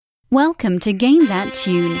Welcome to Game That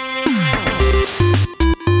Tune.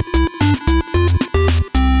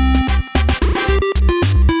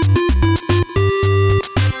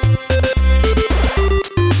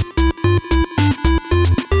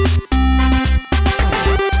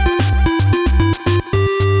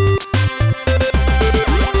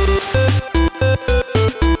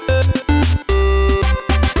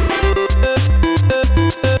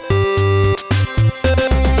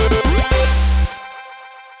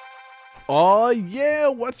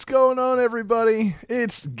 What's going on, everybody?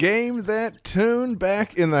 It's Game That Tune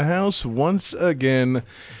back in the house once again.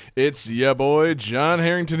 It's ya boy, John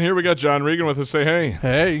Harrington here. We got John Regan with us. Say hey.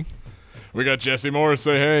 Hey. We got Jesse Morris.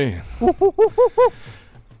 Say hey.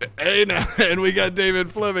 Hey now. And we got David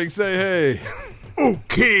Fleming. Say hey.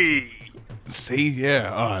 Okay. See?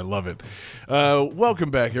 Yeah. Oh, I love it.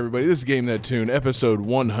 Welcome back, everybody. This is Game That Tune, episode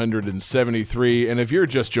 173. And if you're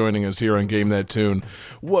just joining us here on Game That Tune,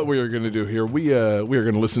 what we are going to do here, we are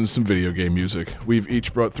going to listen to some video game music. We've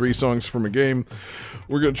each brought 3 songs from a game.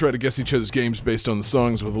 We're going to try to guess each other's games based on the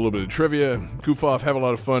songs with a little bit of trivia, goof off, have a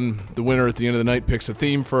lot of fun. The winner at the end of the night picks a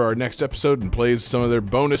theme for our next episode and plays some of their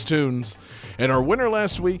bonus tunes. And our winner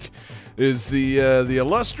last week is the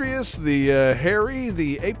illustrious, the hairy,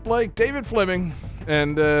 the ape-like David Fleming.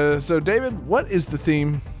 And so, David, what is the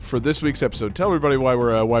theme for this week's episode? Tell everybody why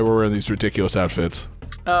we're wearing these ridiculous outfits.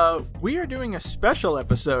 We are doing a special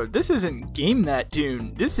episode. This isn't Game That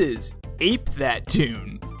Tune. This is Ape That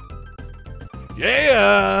Tune.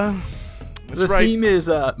 Yeah! That's right. The theme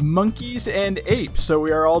is monkeys and apes, so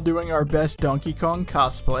we are all doing our best Donkey Kong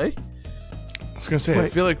cosplay. I was going to say, I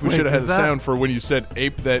feel like we should have had a sound for when you said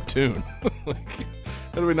Ape That Tune.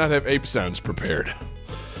 How do we not have ape sounds prepared?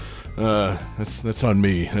 That's on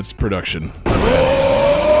me. That's production.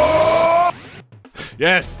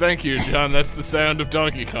 Yes, thank you, John. That's the sound of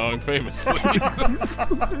Donkey Kong, famously.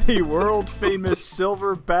 The world-famous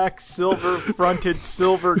silverback, silver-fronted,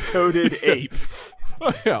 silver-coated ape.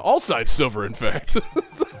 Oh, yeah, all sides silver, in fact.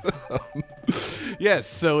 Yes,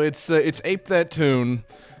 so it's Ape That Tune.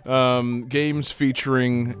 Games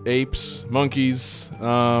featuring apes, monkeys,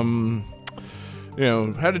 how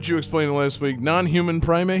did you explain it last week? Non-human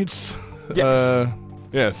primates? Yes.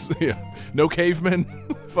 Yes. Yeah. No cavemen?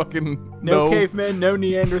 Fucking no cavemen, no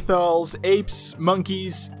Neanderthals, apes,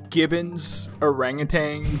 monkeys, gibbons,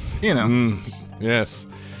 orangutans, Yes.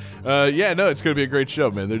 It's going to be a great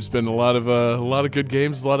show, man. There's been a lot of good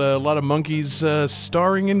games, a lot of monkeys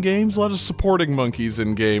starring in games, a lot of supporting monkeys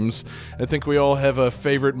in games. I think we all have a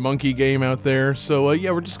favorite monkey game out there. So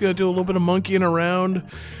we're just going to do a little bit of monkeying around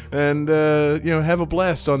and have a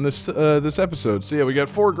blast on this episode. So we got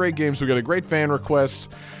 4 great games. We got a great fan request,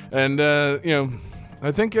 and I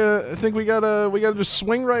think we gotta just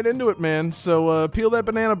swing right into it, man. So peel that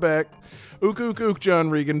banana back. Ook ook ook,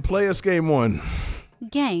 John Regan. Play us game 1.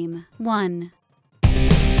 Game 1.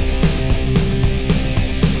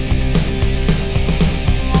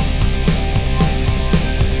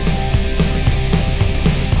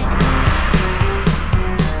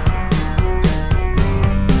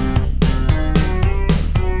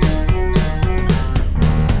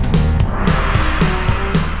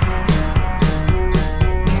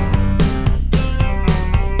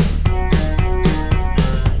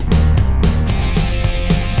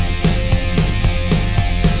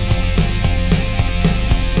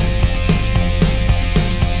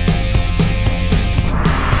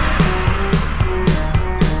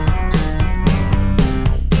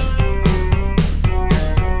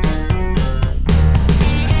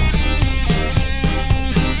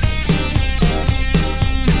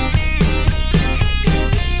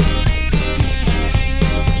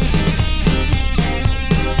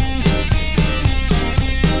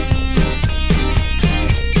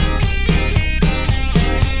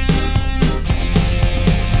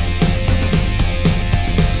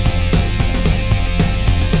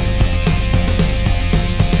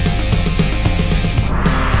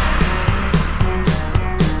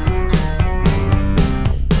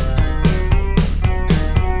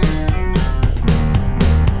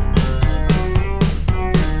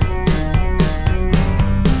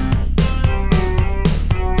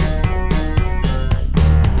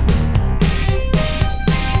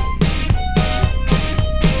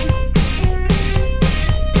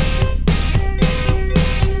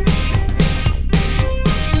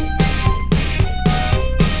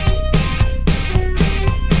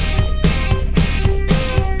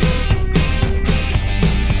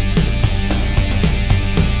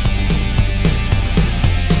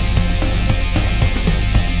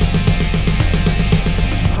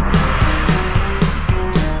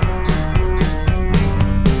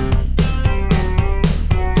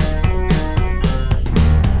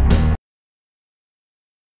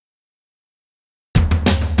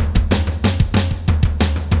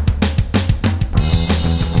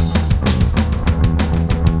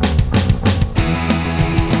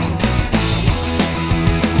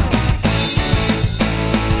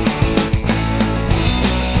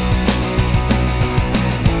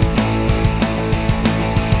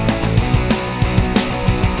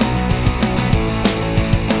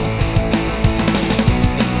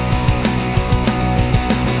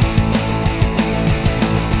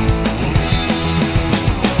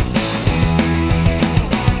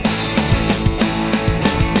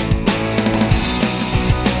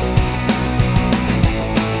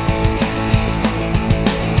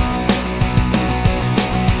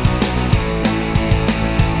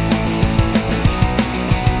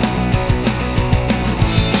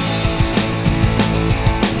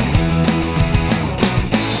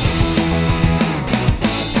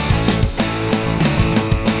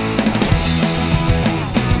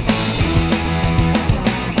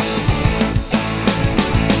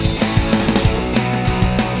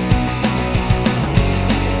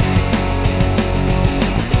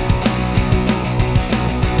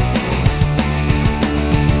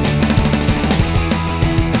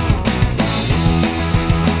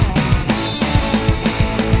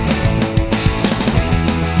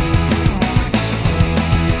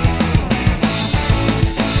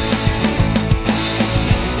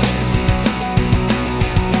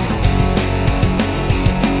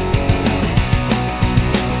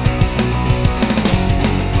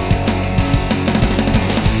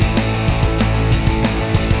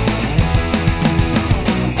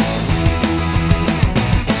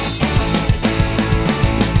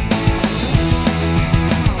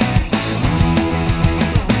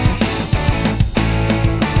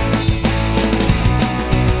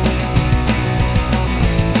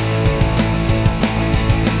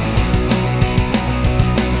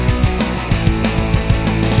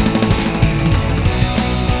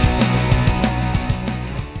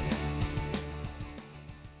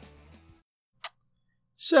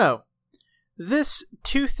 So, this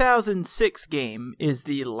 2006 game is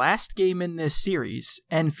the last game in this series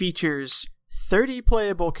and features 30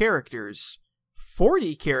 playable characters,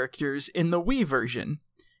 40 characters in the Wii version.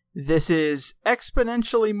 This is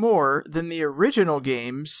exponentially more than the original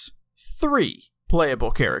game's 3 playable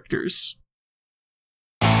characters.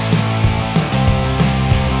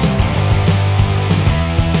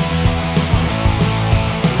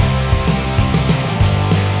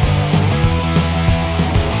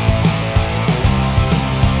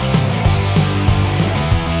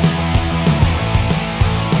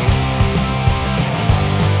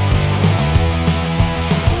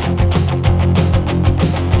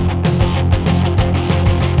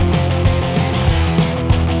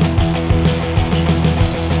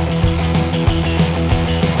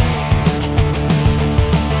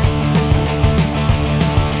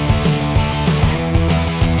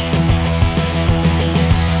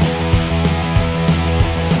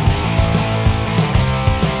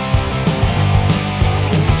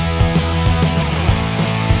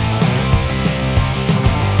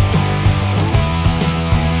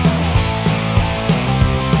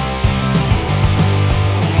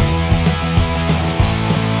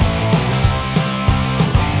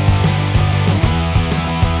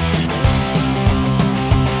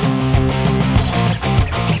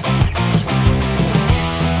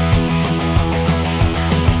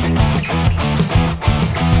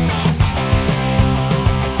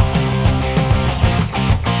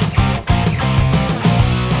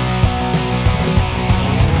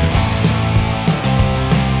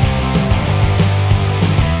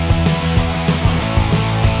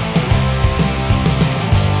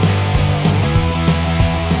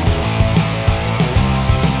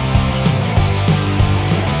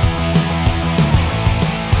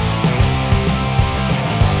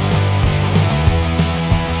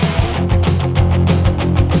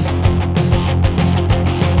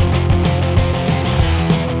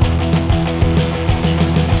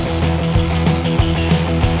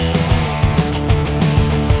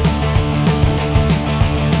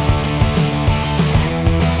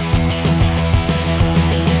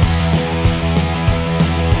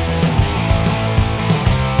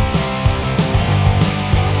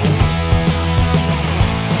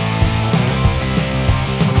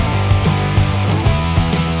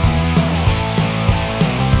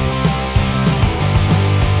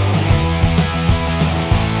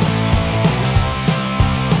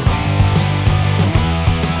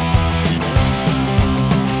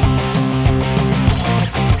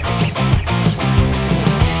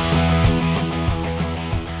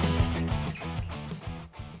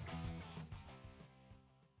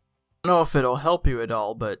 I don't know if it'll help you at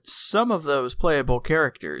all, but some of those playable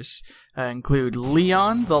characters include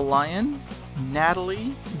Leon the Lion,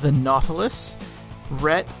 Natalie the Nautilus,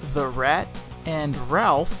 Rhett the Rat, and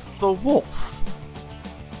Ralph the Wolf.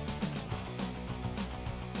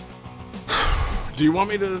 Do you want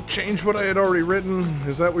me to change what I had already written?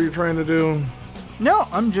 Is that what you're trying to do? No,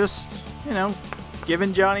 I'm just,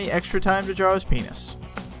 giving Johnny extra time to draw his penis.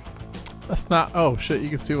 That's not... Oh, shit, you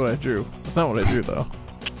can see what I drew. That's not what I drew, though.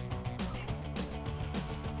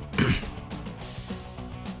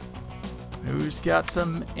 Who's got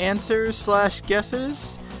some answers /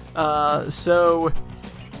 guesses? So,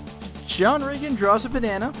 John Reagan draws a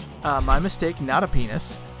banana. My mistake, not a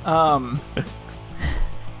penis. John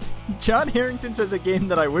Harrington says a game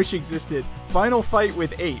that I wish existed. Final Fight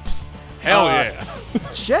with Apes. Hell yeah.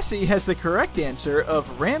 Jesse has the correct answer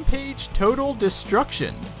of Rampage Total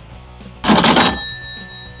Destruction.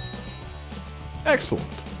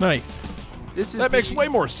 Excellent. Nice. That makes way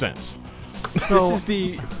more sense. This is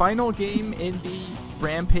the final game in the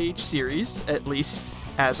Rampage series, at least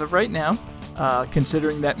as of right now.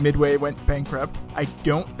 Considering that Midway went bankrupt, I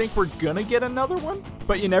don't think we're gonna get another one,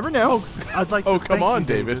 but you never know. I'd like to come on,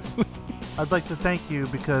 David. I'd like to thank you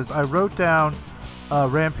because I wrote down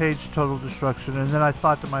Rampage Total Destruction, and then I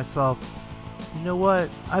thought to myself, you know what?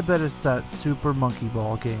 I bet it's that Super Monkey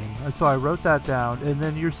Ball game. And so I wrote that down, and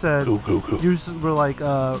then you said, you were like,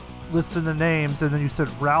 listing the names, and then you said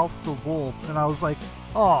Ralph the Wolf, and I was like,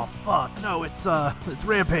 oh fuck, no, it's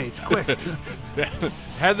Rampage, quick.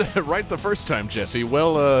 Had that right the first time, Jesse.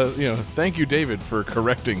 Well, thank you, David, for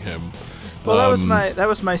correcting him. Well, that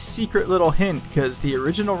was my secret little hint, because the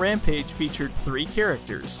original Rampage featured 3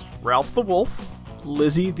 characters: Ralph the Wolf,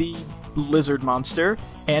 Lizzie the Lizard Monster,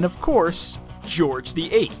 and of course, George the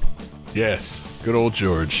Ape. Yes, good old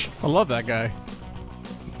George. I love that guy.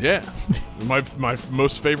 Yeah, my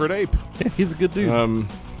most favorite ape. Yeah, he's a good dude.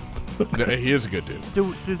 He is a good dude.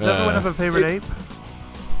 Does everyone have a favorite ape?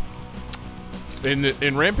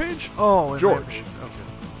 In Rampage? Oh, George. Rampage. Okay.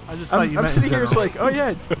 I just thought you I'm meant sitting in here, it's general. like, oh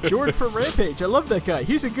yeah, George from Rampage. I love that guy.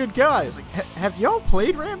 He's a good guy. It's like, have y'all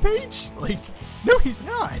played Rampage? Like, no, he's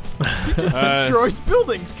not. He just destroys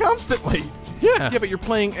buildings constantly. Yeah, but you're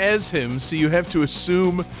playing as him, so you have to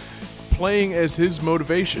assume playing as his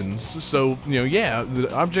motivations. So, the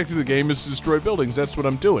object of the game is to destroy buildings. That's what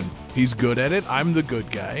I'm doing. He's good at it. I'm the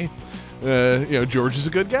good guy. George is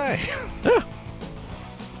a good guy.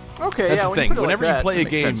 Okay, That's yeah. the thing. Whenever you play a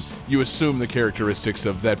that makes game, sense. you assume the characteristics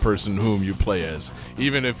of that person whom you play as,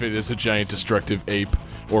 even if it is a giant destructive ape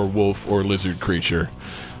or wolf or lizard creature.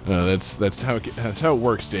 That's how it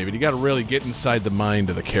works, David. You got to really get inside the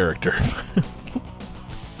mind of the character.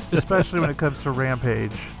 Especially when it comes to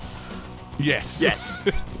Rampage. Yes. Yes.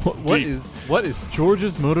 What is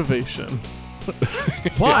George's motivation?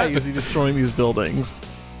 Why is he destroying these buildings?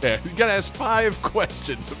 Yeah, you got to ask 5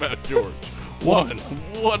 questions about George. 1,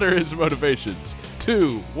 what are his motivations?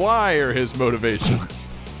 2, why are his motivations?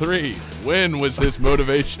 3, when was his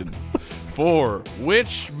motivation? 4,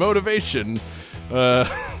 which motivation?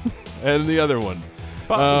 And the other one.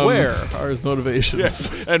 Where are his motivations?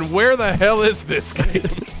 Yes. And where the hell is this game?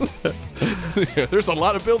 There's a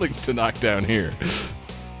lot of buildings to knock down here.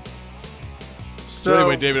 So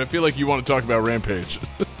anyway, David, I feel like you want to talk about Rampage.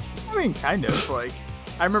 I mean, kind of. Like,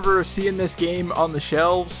 I remember seeing this game on the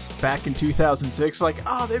shelves back in 2006. Like,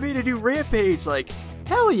 oh, they made a new Rampage. Like,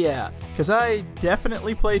 hell yeah. Because I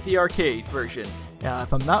definitely played the arcade version.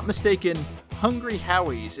 If I'm not mistaken, Hungry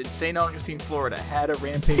Howie's in St. Augustine, Florida had a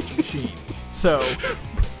Rampage machine. So,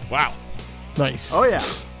 Wow. Nice. oh yeah.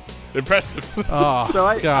 Impressive. Oh, So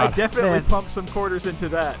I God. definitely Man. pumped some quarters into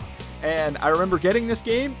that. And I remember getting this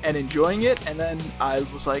game and enjoying it, and then I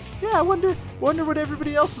was like, yeah, I wonder what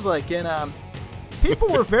everybody else is like. And people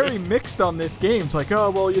were very mixed on this game. It's like, oh,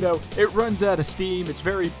 well, it runs out of steam. It's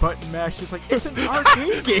very button mashed. It's like, it's an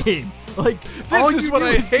arcade game. Like, all This is you what do I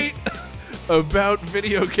is just- hate about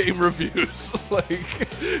video game reviews. Like,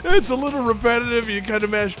 it's a little repetitive. You kind of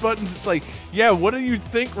mash buttons. It's like, yeah, what do you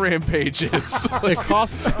think Rampage is? It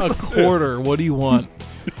costs a quarter. What do you want?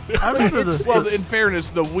 I remember this. Well, in fairness,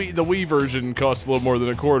 the Wii version costs a little more than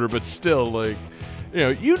a quarter, but still, like,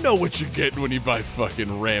 you know what you're getting when you buy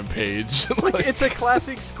fucking Rampage. Like, it's a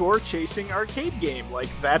classic score chasing arcade game. Like,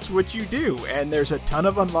 that's what you do. And there's a ton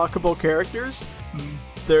of unlockable characters.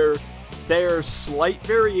 They're slight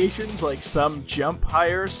variations, like some jump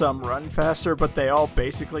higher, some run faster, but they all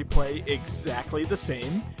basically play exactly the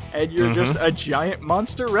same. And you're just a giant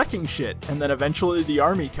monster wrecking shit. And then eventually the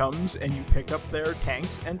army comes and you pick up their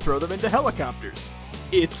tanks and throw them into helicopters.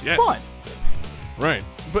 It's Yes. fun. Right.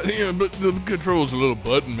 But the control's a little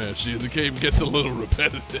button mashy, and the game gets a little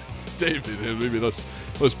repetitive. David, maybe let's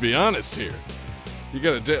be honest here. You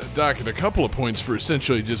got to dock it a couple of points for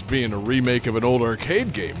essentially just being a remake of an old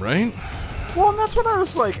arcade game, right? Well, and that's when I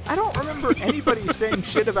was like, I don't remember anybody saying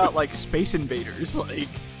shit about, like, Space Invaders. Like,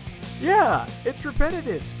 yeah, it's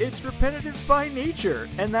repetitive. It's repetitive by nature,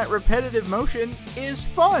 and that repetitive motion is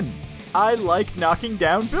fun. I like knocking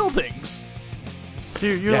down buildings.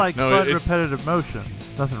 You Yeah, like no, fun, it's- repetitive motions.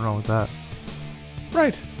 Nothing wrong with that.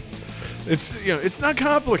 Right. It's it's not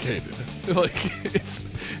complicated. Like it's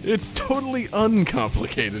totally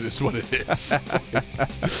uncomplicated is what it is.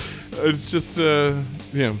 It's just I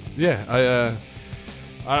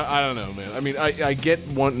don't know, man. I mean, I get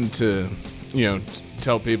wanting to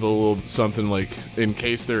tell people a little something, like, in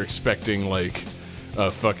case they're expecting like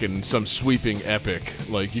fucking some sweeping epic.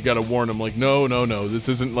 Like, you got to warn them, like, no, this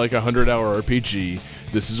isn't like a 100-hour RPG.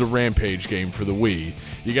 This is a Rampage game for the Wii.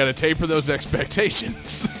 You got to taper those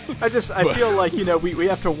expectations. I feel like, we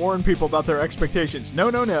have to warn people about their expectations.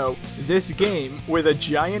 No. This game with a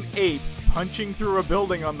giant ape punching through a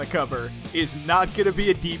building on the cover is not going to be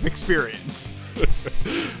a deep experience.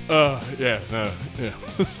 I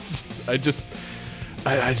just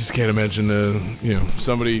can't imagine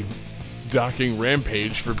somebody docking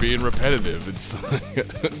Rampage for being repetitive. It's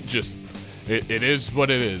just it is what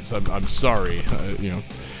it is. I'm sorry.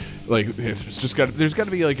 Like, there's got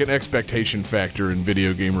to be like an expectation factor in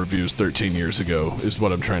video game reviews 13 years ago is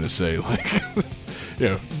what I'm trying to say. Like,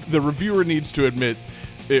 the reviewer needs to admit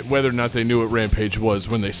whether or not they knew what Rampage was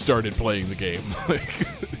when they started playing the game. Like,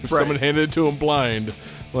 if someone handed it to them blind,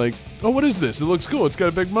 like, oh, what is this? It looks cool. It's got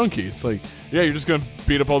a big monkey. It's like, yeah, you're just gonna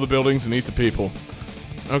beat up all the buildings and eat the people.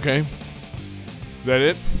 Okay, is that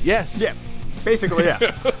it? Yes. Yeah, basically, yeah.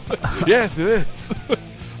 Yes, it is.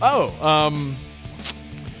 I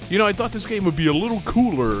thought this game would be a little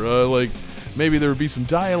cooler. Like, maybe there would be some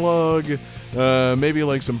dialogue, maybe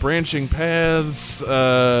like some branching paths,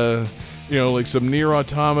 like some Nier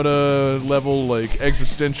Automata level, like,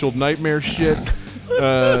 existential nightmare shit.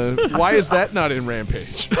 Why is that not in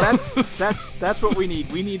Rampage? That's what we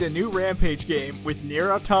need. We need a new Rampage game with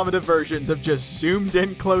Nier Automata versions of just zoomed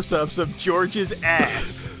in close-ups of George's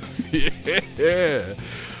ass. Yeah.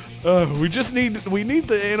 We need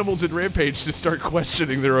the animals in Rampage to start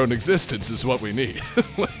questioning their own existence is what we need.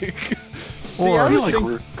 See, I I feel was like thinking,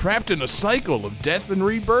 we're trapped in a cycle of death and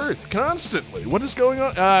rebirth constantly. What is going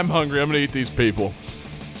on? I'm hungry. I'm going to eat these people.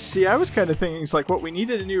 I was kind of thinking, it's like what we need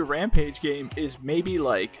in a new Rampage game is maybe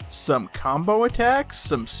like some combo attacks,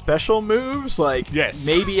 some special moves, like Yes.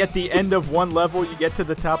 maybe at the end of one level you get to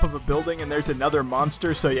the top of a building and there's another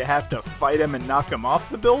monster, so you have to fight him and knock him off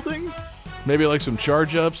the building. Maybe like some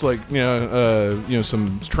charge ups, like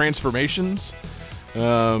some transformations.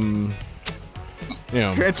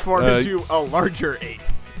 Transform into a larger ape.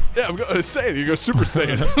 Yeah, I'm going to say it. You go Super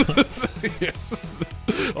Saiyan.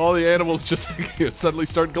 All the animals just suddenly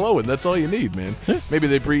start glowing. That's all you need, man. Maybe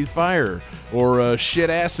they breathe fire or shit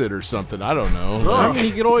acid or something. I don't know. I mean,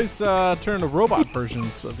 you could always turn to robot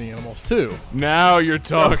versions of the animals, too. Now you're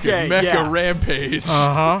talking. Okay, Mecha yeah. Rampage.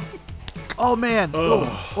 Uh-huh. Oh man!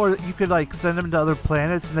 Or you could like send them to other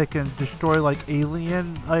planets and they can destroy like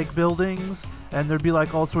alien like buildings, and there'd be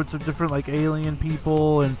like all sorts of different like alien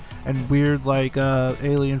people and weird like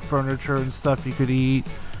alien furniture and stuff you could eat.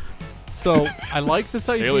 So, I like this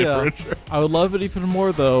Alien idea. furniture. I would love it even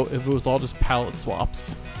more, though, if it was all just palette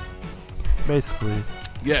swaps. Basically,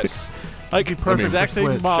 Yes. Like, It'd be perfect exact for same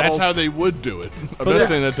Switch. models. That's how they would do it. I'm But not yeah.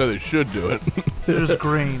 saying that's how they should do it. they're just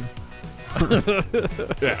green.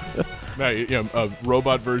 Yeah. Now, a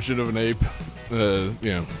robot version of an ape.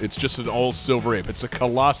 It's just an all silver ape. It's a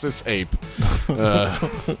Colossus ape.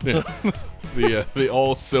 The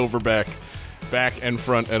all silver back and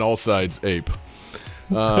front and all sides ape.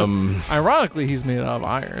 Ironically, he's made out of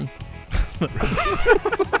iron.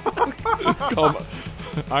 Call him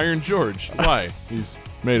Iron George. Why? He's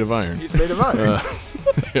made of iron. He's made of iron.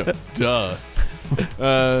 Yeah, duh. It's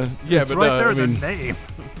but right there I in the mean, name.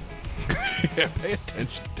 yeah, pay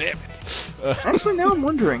attention. Damn it. Actually, now I'm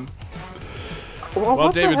wondering. Well, While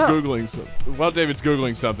what the David's hell?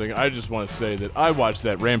 googling something, I just want to say that I watched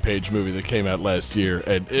that Rampage movie that came out last year,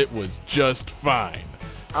 and it was just fine.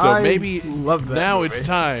 So I maybe love that now movie. it's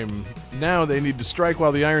time. Now they need to strike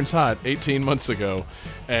while the iron's hot 18 months ago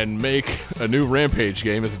and make a new Rampage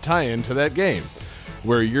game as a tie-in to that game,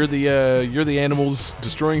 where you're the animals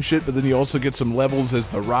destroying shit, but then you also get some levels as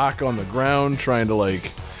the Rock on the ground trying to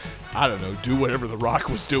like, I don't know, do whatever the Rock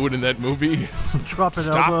was doing in that movie. Dropping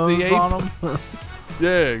Stop elbows the ape. on them.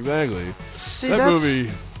 Yeah, exactly. See, That that's,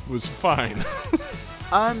 movie was fine.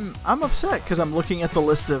 I'm upset because I'm looking at the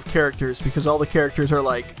list of characters because all the characters are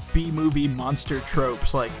like B-movie monster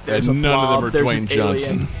tropes. Like there's And a none of them blob, are there's Dwayne an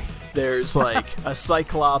Johnson. alien, there's like a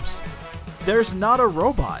cyclops. There's not a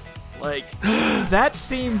robot. Like that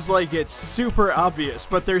seems like it's super obvious,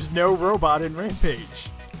 but there's no robot in Rampage.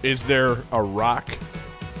 Is there a rock?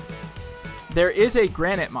 There is a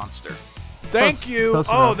granite monster. Thank you. close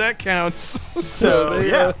Oh, enough. that counts. So they,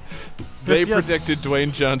 yeah. They Yes. predicted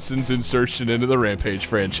Dwayne Johnson's insertion into the Rampage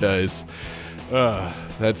franchise.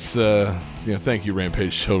 That's thank you,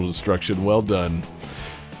 Rampage Total Destruction. Well done.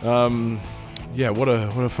 Yeah, what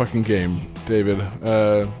a fucking game, David.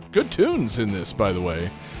 Good tunes in this, by the way.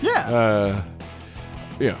 Yeah.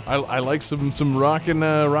 I like some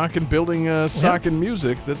rockin' building sockin'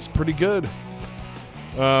 music. That's pretty good.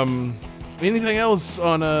 Anything else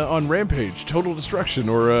on Rampage, Total Destruction,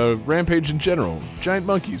 or Rampage in general? Giant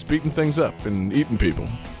monkeys beating things up and eating people.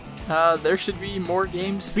 There should be more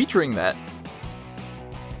games featuring that.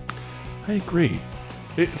 I agree.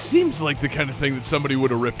 It seems like the kind of thing that somebody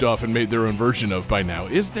would have ripped off and made their own version of by now.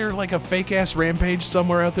 Is there like a fake-ass Rampage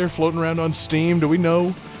somewhere out there floating around on Steam? Do we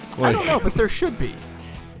know? I don't know, but there should be.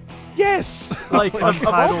 Yes! Like of all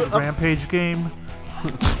Untitled the, Rampage game.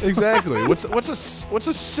 Exactly. What's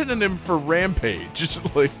a synonym for Rampage?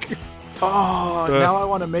 Like, now I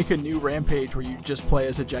want to make a new Rampage where you just play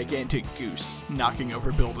as a gigantic goose knocking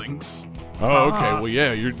over buildings. oh, okay. Well,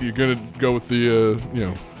 yeah, you're gonna go with the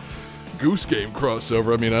Goose Game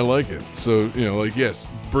crossover. I mean, I like it. So yes,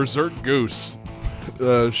 Berserk Goose.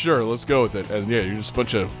 Sure, let's go with it. And yeah, you're just a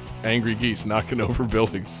bunch of angry geese knocking over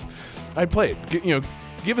buildings. I'd play it.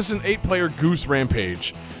 Give us an 8-player Goose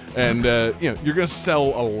Rampage, and you're gonna sell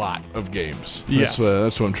a lot of games. Yes.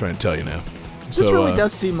 That's what I'm trying to tell you now. This really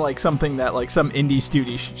does seem like something that like some indie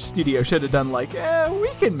studio should have done. Like, we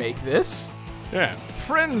can make this. Yeah,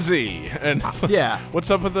 Frenzy, and Yeah. what's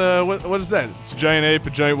up with what is that? It's a giant ape, a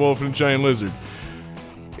giant wolf, and a giant lizard.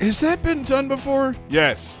 Has that been done before?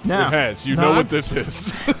 Yes, No. it has. You No, know I'm- what this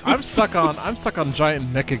is. I'm stuck on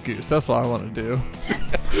giant mecha goose. That's what I want to do.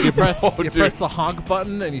 You press Oh, you dude. press the honk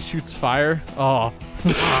button and he shoots fire. Oh,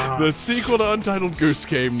 The sequel to Untitled Goose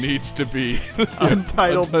Game needs to be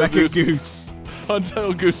Untitled Mecha Goose.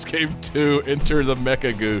 Untitled Goose Game 2, Enter the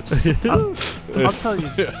Mecha Goose. I'll tell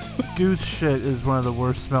you, goose shit is one of the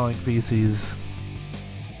worst smelling feces.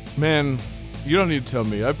 Man, you don't need to tell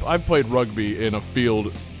me. I played rugby in a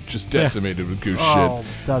field just decimated with goose Oh,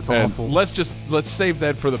 shit. that's And awful. let's save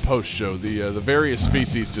that for the post show. The various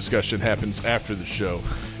feces discussion happens after the show.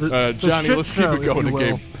 The Johnny, shit let's keep show, it if going you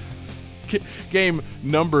to will. game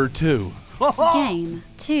number 2. Game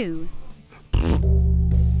 2.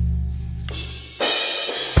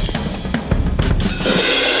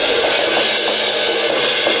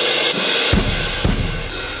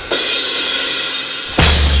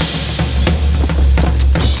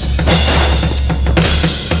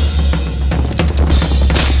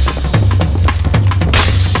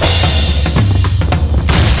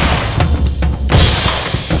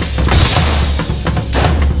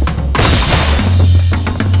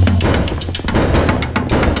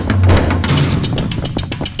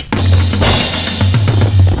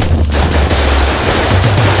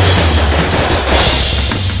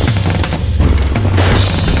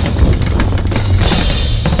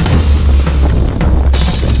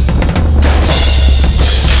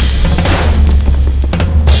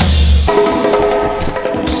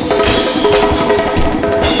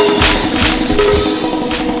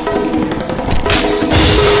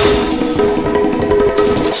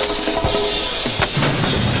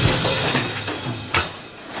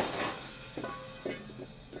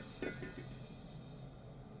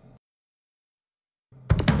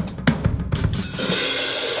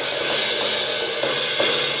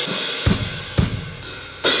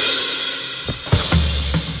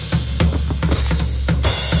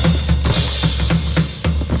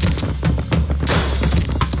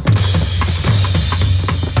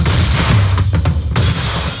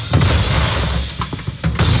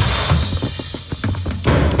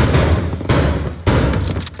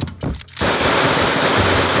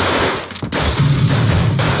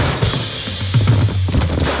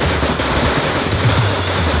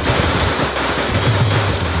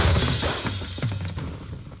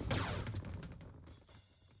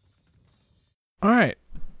 all right.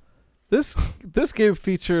 This game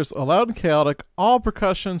features a loud and chaotic, all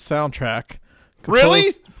percussion soundtrack.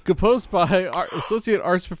 Really? Composed by Associate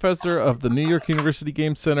Arts Professor of the New York University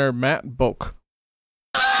Game Center, Matt Boak.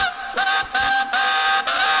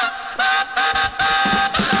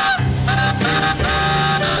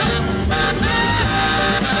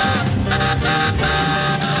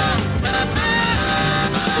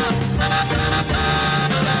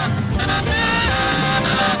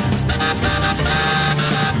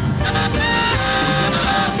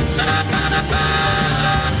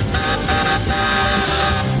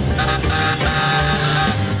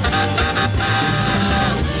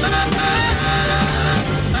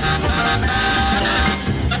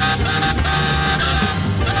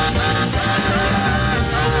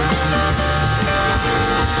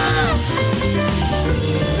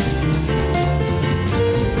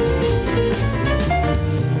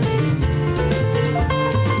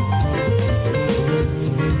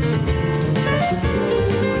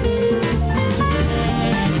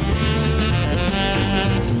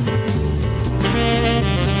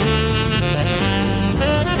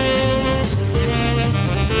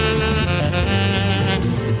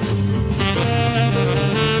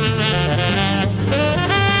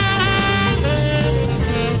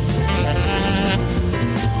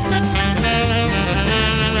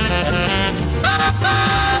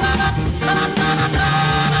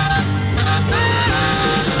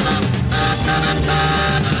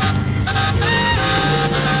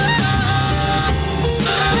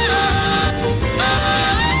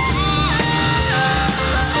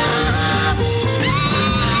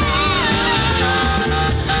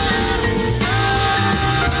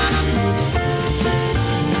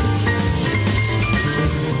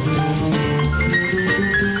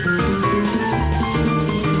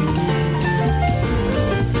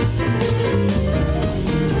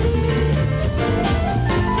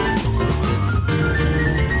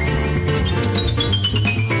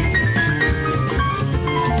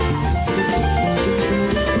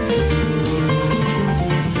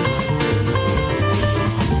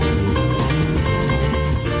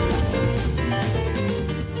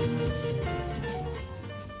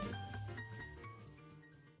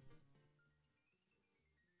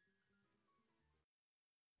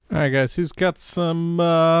 All right, guys, who's got some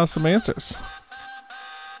answers?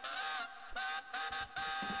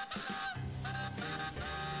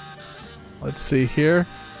 Let's see here.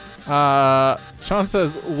 Sean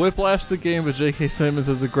says Whiplash the game, but J.K. Simmons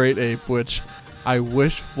is a great ape, which I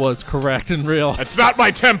wish was correct and real. That's not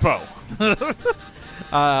my tempo.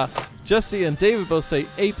 Jesse and David both say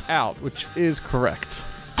Ape Out, which is correct.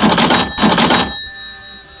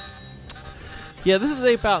 Yeah, this is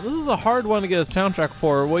Ape Out. This is a hard one to get a soundtrack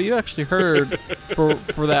for. What you actually heard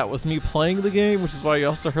for that was me playing the game, which is why you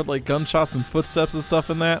also heard like gunshots and footsteps and stuff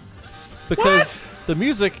in that. Because the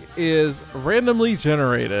music is randomly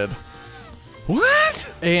generated.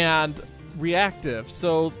 What? And reactive.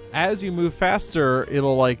 So as you move faster,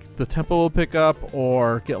 it'll like the tempo will pick up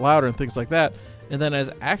or get louder and things like that. And then as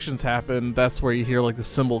actions happen, that's where you hear like the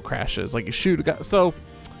cymbal crashes, like you shoot a guy. So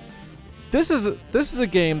this is a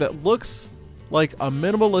game that looks like a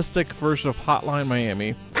minimalistic version of Hotline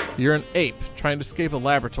Miami. You're an ape trying to escape a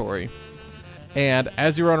laboratory, and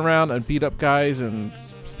as you run around and beat up guys and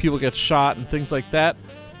people get shot and things like that,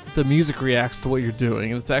 the music reacts to what you're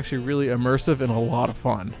doing, and it's actually really immersive and a lot of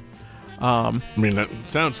fun. I mean, that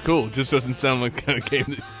sounds cool. It just doesn't sound like the kind of game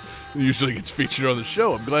that usually gets featured on the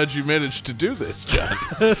show. I'm glad you managed to do this, John.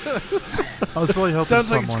 I was really hoping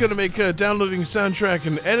Sounds like it's going to make downloading soundtrack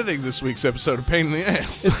and editing this week's episode a pain in the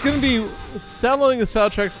ass. Downloading the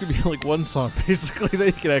soundtrack's going to be like one song, basically, that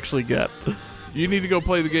you can actually get. You need to go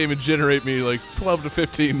play the game and generate me like 12 to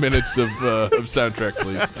 15 minutes of soundtrack,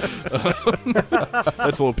 please.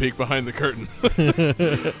 That's a little peek behind the curtain.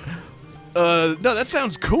 No, that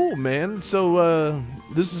sounds cool, man. So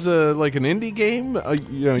this is like an indie game.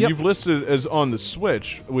 Yep. You've listed it as on the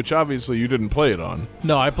Switch, which obviously you didn't play it on.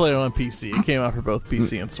 No, I played it on PC. It came out for both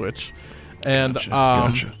PC and Switch. And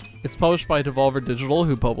Gotcha. It's published by Devolver Digital,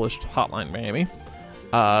 who published Hotline Miami.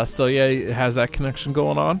 So yeah, it has that connection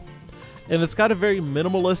going on. And it's got a very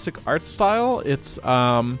minimalistic art style. It's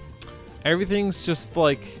everything's just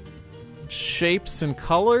like shapes and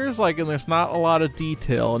colors, like, and there's not a lot of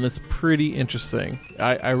detail, and it's pretty interesting.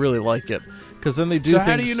 I really like it because then they do. So things,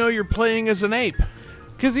 how do you know you're playing as an ape?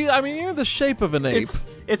 Because you're the shape of an ape.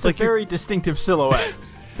 It's like a very distinctive silhouette.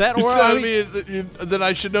 That You're or telling me that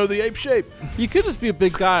I should know the ape shape. you could just be a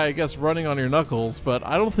big guy, I guess, running on your knuckles, but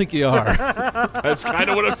I don't think you are. That's kind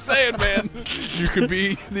of what I'm saying, man. You could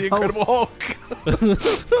be the Incredible Hulk.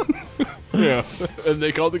 Yeah, and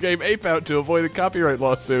they called the game Ape Out to avoid a copyright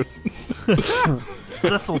lawsuit.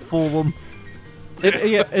 This'll fool them.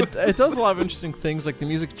 It does a lot of interesting things, like the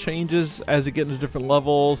music changes as you get into different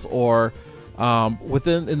levels, or in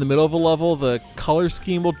the middle of a level, the color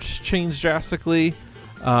scheme will change drastically,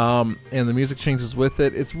 and the music changes with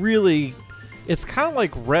it. It's kind of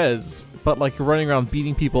like Rez, but like you're running around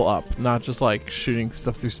beating people up, not just like shooting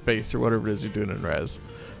stuff through space or whatever it is you're doing in Rez.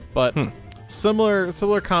 But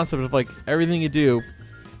similar concept of like everything you do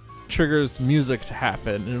triggers music to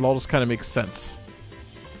happen, and it all just kind of makes sense.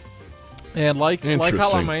 And like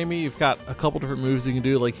Hotline Miami, you've got a couple different moves you can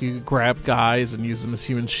do. Like you can grab guys and use them as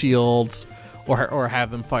human shields, or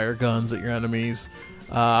have them fire guns at your enemies.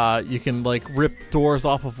 You can like rip doors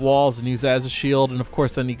off of walls and use that as a shield, and of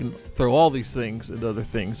course then you can throw all these things into other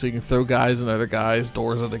things. So you can throw guys and other guys,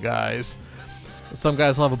 doors into guys. Some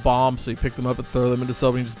guys will have a bomb, so you pick them up and throw them into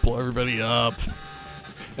something and just blow everybody up.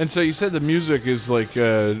 And so you said the music is like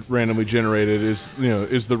randomly generated. Is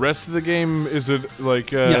the rest of the game? Is it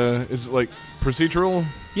like Yes. Is it like procedural?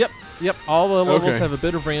 Yep. All the levels Okay. have a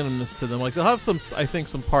bit of randomness to them. Like they'll have some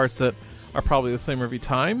parts that are probably the same every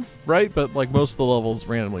time, right? But like most of the levels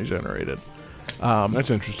randomly generated. That's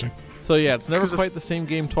interesting. So yeah, it's never quite the same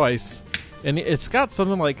game twice, and it's got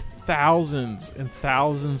something like thousands and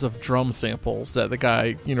thousands of drum samples that the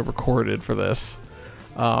guy recorded for this.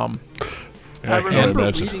 I remember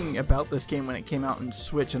reading about this game when it came out on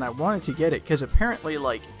Switch, and I wanted to get it because apparently,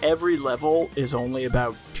 like, every level is only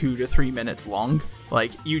about 2 to 3 minutes long.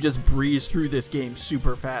 Like, you just breeze through this game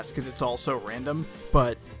super fast because it's all so random,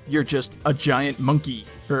 but you're just a giant monkey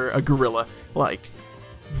or a gorilla, like,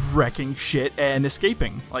 wrecking shit and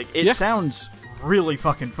escaping. Like, it sounds really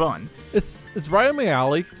fucking fun. It's right on my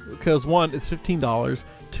alley because 1, it's $15.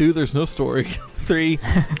 2, there's no story. 3,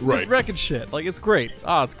 just wrecking shit. Like, it's great.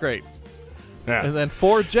 It's great. Yeah. And then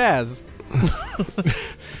 4, jazz.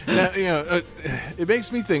 Now, it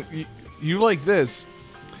makes me think. You like this?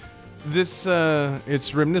 This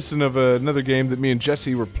it's reminiscent of another game that me and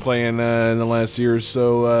Jesse were playing in the last year or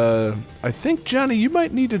so. I think, Johnny, you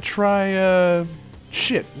might need to try.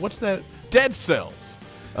 What's that? Dead Cells.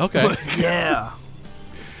 Okay. Yeah.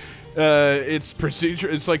 It's procedure.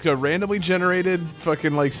 It's like a randomly generated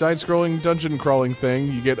fucking like side-scrolling dungeon crawling thing.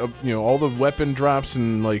 You get all the weapon drops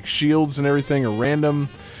and like shields and everything are random,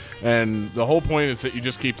 and the whole point is that you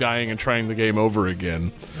just keep dying and trying the game over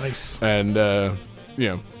again. Nice. And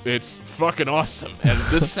it's fucking awesome. And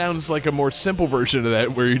this sounds like a more simple version of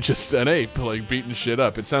that, where you're just an ape, like, beating shit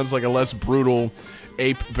up. It sounds like a less brutal,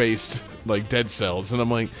 ape-based, like, Dead Cells. And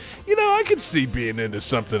I'm like, I could see being into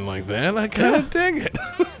something like that. I kind of dig it.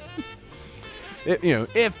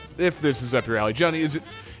 If this is up your alley. Johnny, is it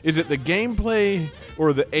the gameplay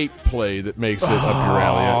or the ape play that makes it up your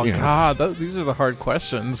alley? Oh, God, these are the hard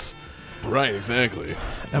questions. Right, exactly.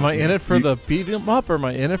 Am I in it for the beat 'em up, or am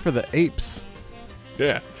I in it for the apes?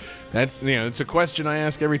 Yeah. That's, it's a question I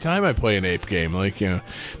ask every time I play an ape game. Like, do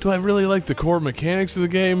I really like the core mechanics of the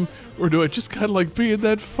game, or do I just kind of like being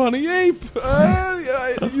that funny ape?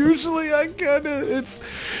 Usually I kind of,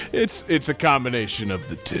 it's a combination of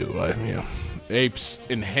the two. Apes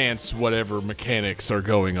enhance whatever mechanics are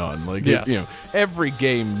going on. Like, yes. Every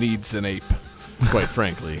game needs an ape, quite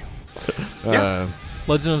frankly.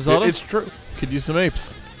 Legend of Zelda? It's true. Could use some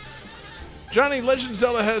apes. Johnny, Legend of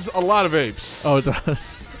Zelda has a lot of apes. Oh, it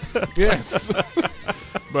does? Yes.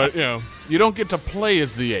 But, you don't get to play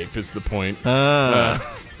as the ape is the point. That's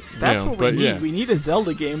what we need. Yeah. We need a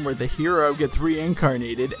Zelda game where the hero gets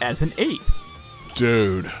reincarnated as an ape.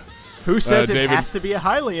 Dude. Who says it David, has to be a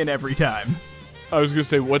Hylian every time? I was going to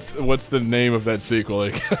say, what's the name of that sequel?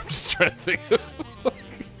 Like, I'm just trying to think.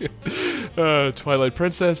 Twilight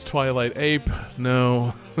Princess, Twilight Ape,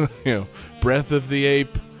 no. Breath of the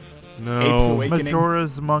Ape, no. Apes Awakening.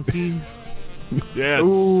 Majora's Monkey. Yes.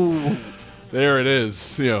 Ooh. There it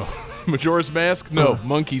is. Majora's Mask, no.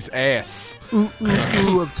 Monkey's ass. Ooh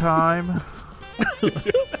of Time.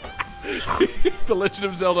 The Legend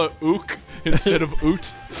of Zelda Ook instead of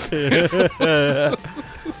Oot.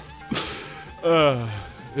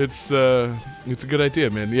 It's a good idea,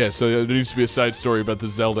 man. Yeah, so there needs to be a side story about the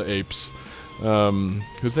Zelda apes,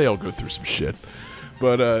 because they all go through some shit.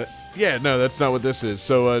 But no, that's not what this is.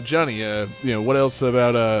 So Johnny, what else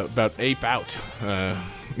about Ape Out?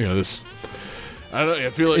 This. I don't know. I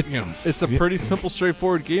feel like it's a pretty simple,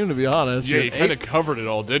 straightforward game, to be honest. Yeah, you kind of covered it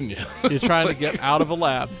all, didn't you? You're trying to get out of a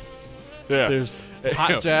lab. Yeah. There's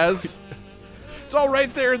hot jazz. It's all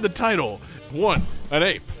right there in the title. 1, an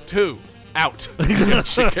ape. 2, out. You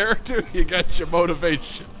got your character, you got your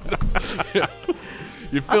motivation.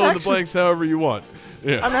 You fill in the blanks however you want.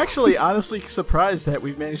 Yeah. I'm actually honestly surprised that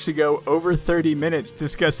we've managed to go over 30 minutes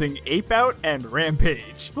discussing Ape Out and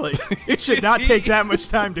Rampage. Like, it should not take that much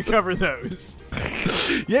time to cover those.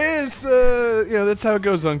 Yes, that's how it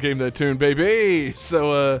goes on Game That Tune, baby.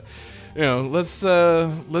 So,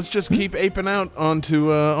 let's just keep aping out onto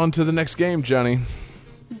the next game, Johnny.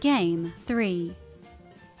 Game 3.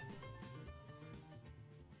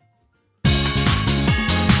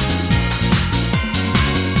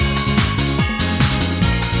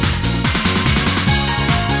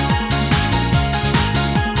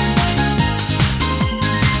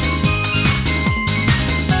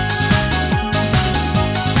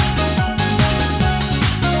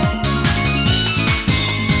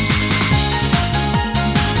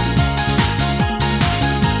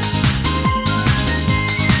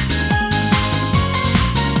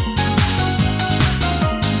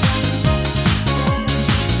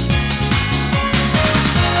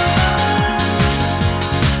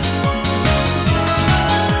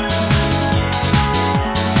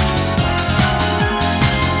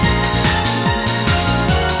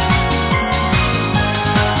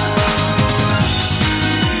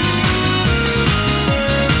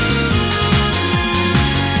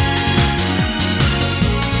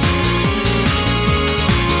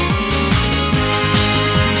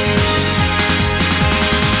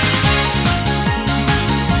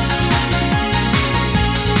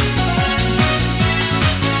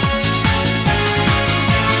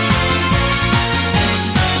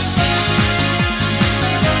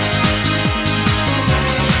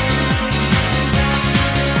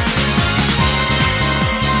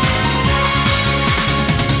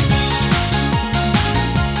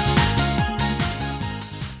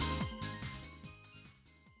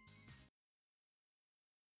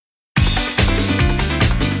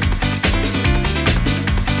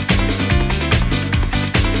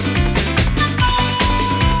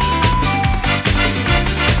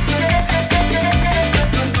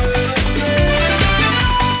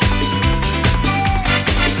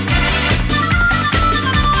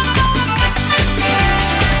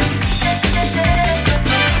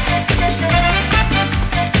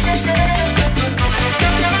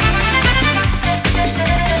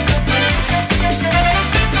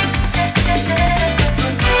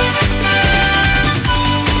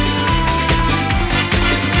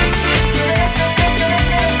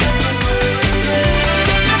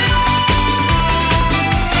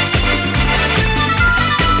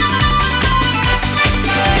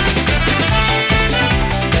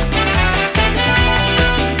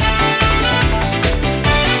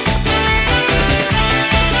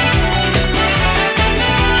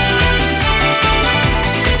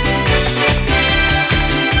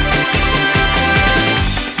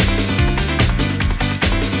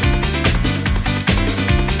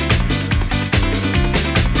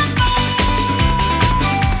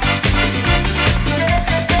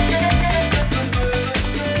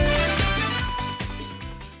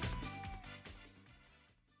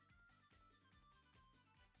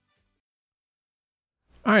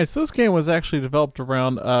 All right, so this game was actually developed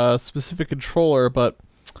around a specific controller, but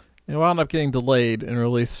it wound up getting delayed and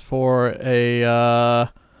released for as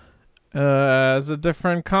a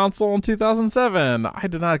different console in 2007. I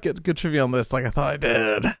did not get good trivia on this like I thought I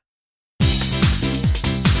did.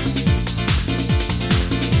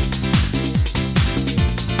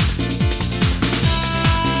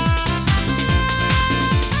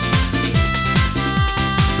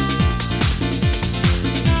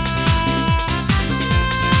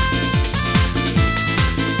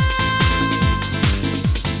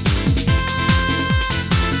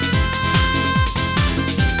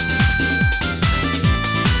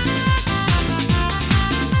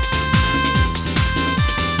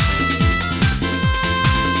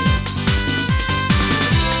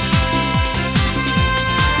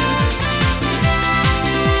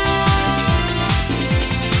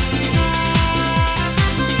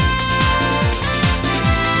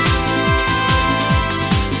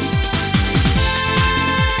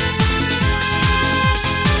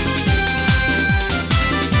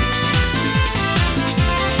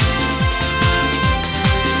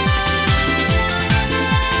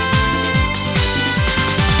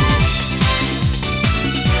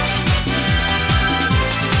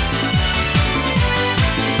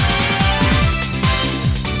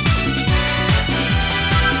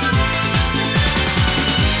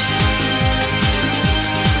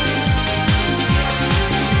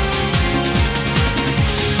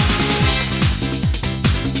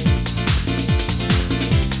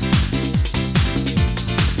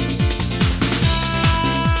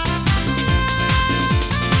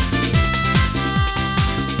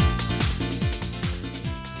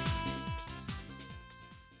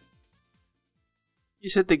 You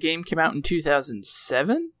said the game came out in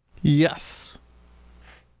 2007? Yes.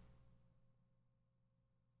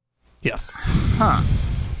 Yes. Huh.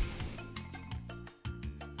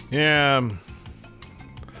 Yeah, I'm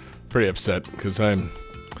pretty upset because I'm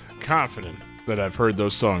confident that I've heard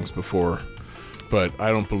those songs before, but I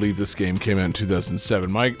don't believe this game came out in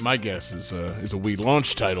 2007. My guess is a Wii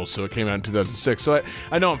launch title, so it came out in 2006. So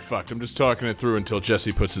I know I'm fucked. I'm just talking it through until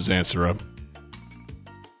Jesse puts his answer up.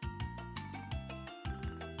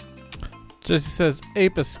 Jesse says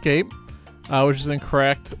Ape Escape, which is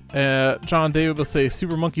incorrect. John David will say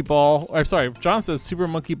Super Monkey Ball. I'm sorry, John says Super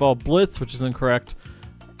Monkey Ball Blitz, which is incorrect.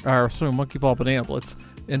 Or Super Monkey Ball Banana Blitz.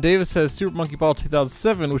 And David says Super Monkey Ball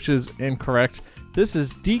 2007, which is incorrect. This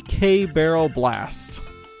is DK Barrel Blast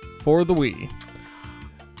for the Wii.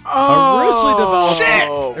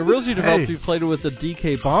 Oh, Originally developed to Hey. be played with the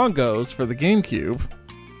DK Bongos for the GameCube.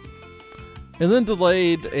 And then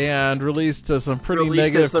delayed and released to some pretty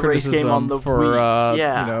Released negative as the race criticism game on the for Wii.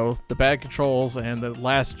 Yeah. the bad controls and the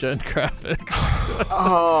last gen graphics.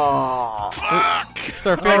 Oh. It's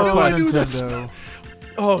our favorite Oh, quest. Nintendo.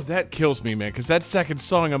 Oh, that kills me, man, because that second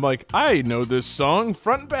song, I'm like, I know this song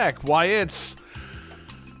front and back. Why, it's...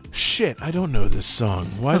 Shit, I don't know this song.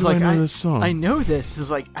 Why do I know this song? I know this.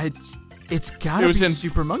 It's like it's gotta was be in-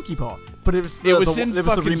 Super Monkey Ball, but it was It was in the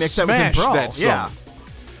fucking remix Smash, that was in Brawl. that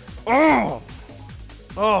song.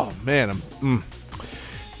 Oh man,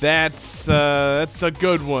 that's a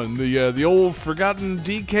good one. The old forgotten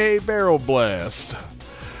DK Barrel Blast.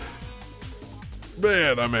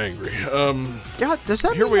 Man, I'm angry. God, does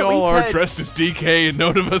that Here mean we that all we've are had, dressed as DK, and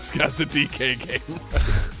none of us got the DK game.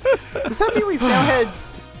 Does that mean we've now had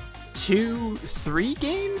 3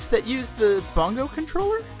 games that use the bongo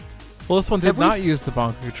controller? Well, this one did Have we- not use the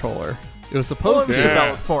bongo controller. It was Well, it supposed was to. Yeah.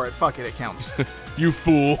 developed for it. Fuck it, it counts. You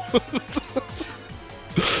fool.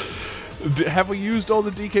 Have we used all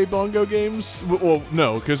the DK Bongo games? Well,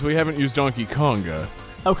 no, because we haven't used Donkey Konga.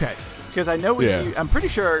 Okay, because I know Yeah. I'm pretty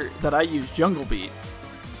sure that I used Jungle Beat.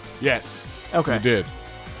 Yes, Okay. you did.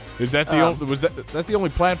 Is that the was that the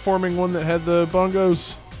only platforming one that had the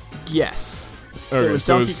bongos? Yes. Okay, it was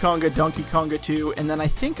so Donkey Konga, Donkey Konga 2, and then I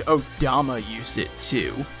think Odama used it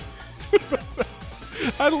too.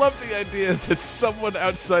 I love the idea that someone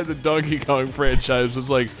outside the Donkey Kong franchise was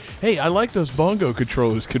like, "Hey, I like those bongo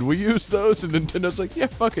controllers. Could we use those?" And Nintendo's like, "Yeah,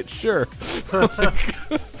 fuck it, sure. Like,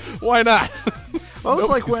 why not?" Well, it's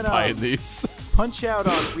like Nobody's when buying these. Punch Out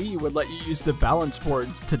on Wii would let you use the balance board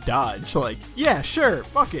to dodge. Like, yeah, sure,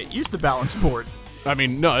 fuck it, use the balance board. I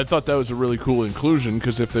mean, no, I thought that was a really cool inclusion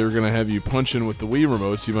because if they were going to have you punch in with the Wii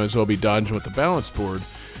remotes, you might as well be dodging with the balance board.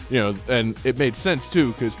 You know, and it made sense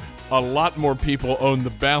too because a lot more people own the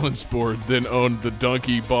balance board than own the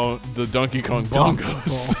Donkey Kong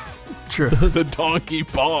bongos. True. The Donkey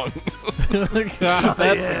Bong. God, that's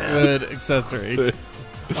a good accessory.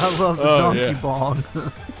 I love the Oh, Donkey yeah. Bong.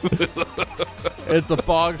 It's a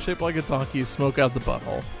bong shaped like a donkey. Smoke out the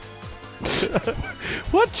butthole.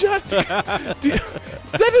 What, John? That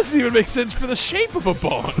doesn't even make sense for the shape of a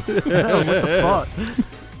bong. What the fuck?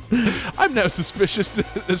 I'm now suspicious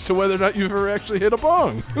as to whether or not you've ever actually hit a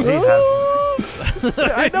bong. He has-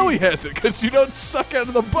 I know he hasn't, because you don't suck out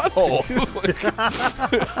of the butthole.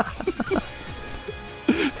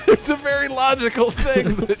 It's a very logical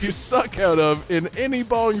thing that you suck out of in any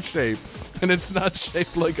bong shape, and it's not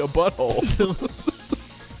shaped like a butthole.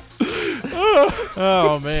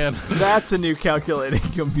 Oh man. That's a new calculating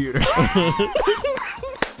computer.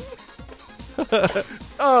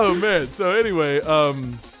 Oh man. So anyway,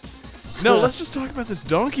 no, let's just talk about this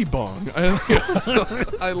donkey bong.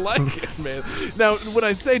 I like it, man. Now, when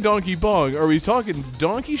I say donkey bong, are we talking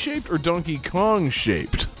donkey shaped or Donkey Kong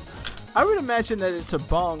shaped? I would imagine that it's a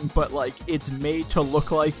bong, but like it's made to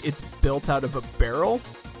look like it's built out of a barrel.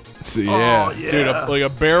 So yeah, Oh, yeah. dude, like a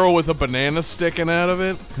barrel with a banana sticking out of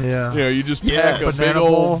it. Yeah. You know, you just Yes. pack Banana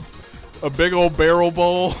bowl. a big old barrel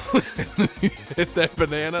bowl, you hit that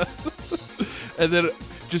banana, and then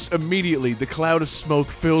just immediately the cloud of smoke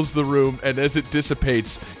fills the room, and as it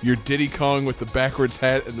dissipates, you're Diddy Kong with the backwards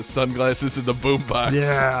hat and the sunglasses and the boombox.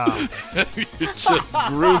 Yeah. You're just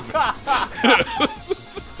grooving.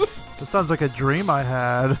 That sounds like a dream I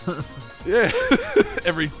had. Yeah,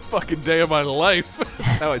 every fucking day of my life.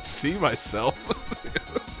 That's how I see myself.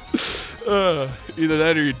 Either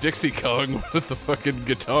that or you're Dixie Kong with the fucking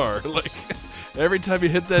guitar. Like, every time you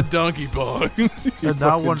hit that donkey bong. And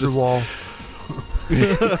now Wonderwall.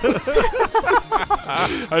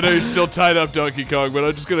 I know you're still tied up, Donkey Kong, but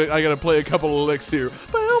I gotta play a couple of licks here.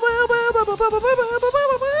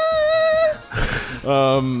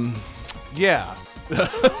 Yeah.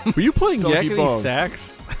 Were you playing Donkey yakety Bong.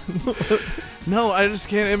 sax? No, I just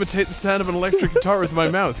can't imitate the sound of an electric guitar with my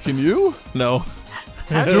mouth. Can you? No.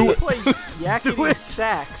 How do you play yakety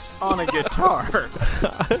sax on a guitar?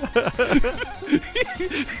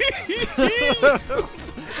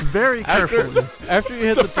 Very carefully. After you hit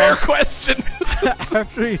It's a the fair question.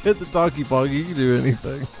 after you hit the donkey bong, you can do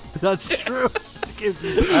anything. That's true. It gives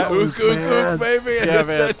me Ook, powers, ook, man. ook, baby. I Yeah, hit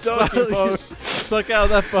man. that donkey bong. Suck out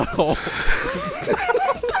that butthole.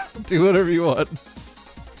 Do whatever you want.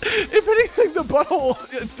 If anything, the butthole,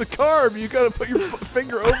 it's the carb. You gotta put your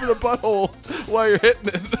finger over the butthole while you're hitting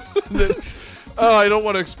it. And then, oh, I don't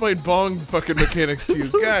want to explain bong fucking mechanics to you.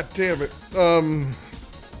 God damn it.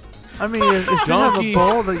 I mean, if you have Donkey- a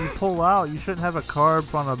bowl that you pull out, you shouldn't have a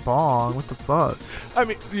carb on a bong. What the fuck? I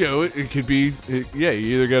mean, you know, it could be, yeah,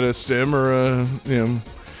 you either got a stem or a, you know,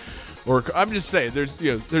 or I'm just saying,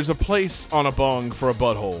 there's a place on a bong for a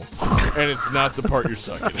butthole, and it's not the part you're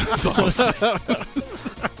sucking. That's all I'm saying.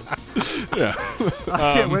 Yeah.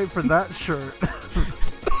 I can't wait for that shirt.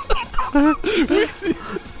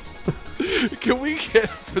 Can we get,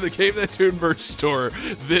 for the Game That Tune merch store,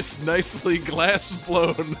 this nicely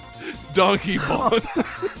glass-blown donkey bong?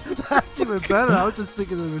 That's even better. I was just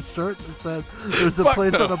thinking of a shirt that said there's a Fuck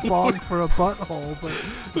place no. on a bong for a butthole, but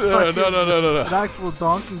No. an actual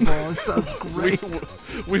donkey bong sounds great.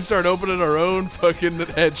 We start opening our own fucking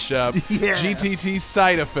head shop, Yeah. GTT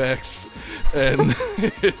Side Effects, and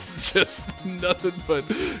it's just nothing but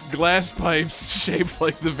glass pipes shaped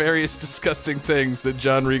like the various disgusting things that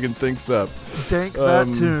John Regan thinks up. Dank that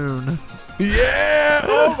tune. Yeah!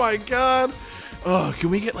 Oh my god! Oh, can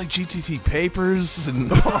we get like GTT papers and?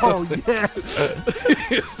 Oh yeah.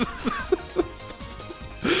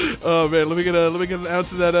 Oh man, let me get an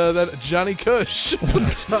ounce of that Johnny Kush.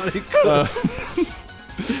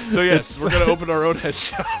 So yes, we're gonna open our own head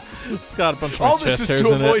shop. It's got a bunch of All my this chest is hairs to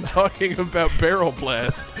in avoid it. talking about Barrel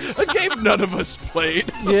Blast, a game none of us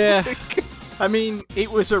played. Yeah. I mean,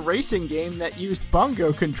 it was a racing game that used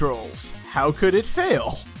bongo controls. How could it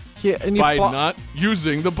fail? Yeah, and you By fly- not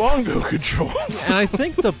using the bongo controls. and I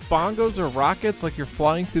think the bongos are rockets, like you're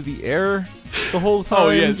flying through the air the whole time. Oh,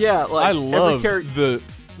 yeah. Yeah, like I every love character.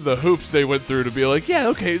 the hoops they went through to be like, yeah,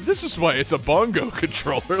 okay, this is why it's a bongo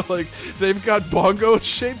controller. Like, they've got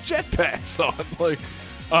bongo-shaped jetpacks on. Like,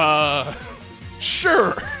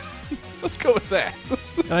 sure. Let's go with that.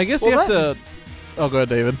 And I guess Well, you have to. Oh, go ahead,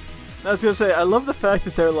 David. I was gonna say, I love the fact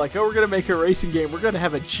that they're like, oh, we're gonna make a racing game. We're gonna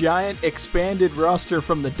have a giant expanded roster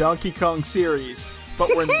from the Donkey Kong series, but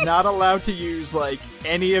we're not allowed to use like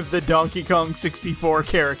any of the Donkey Kong 64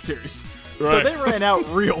 characters. So Right. they ran out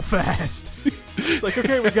real fast. It's like,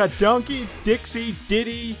 okay, we got Donkey, Dixie,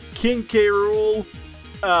 Diddy, King K. Rool.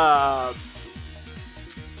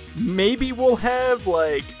 Maybe we'll have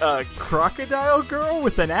like a crocodile girl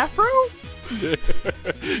with an afro.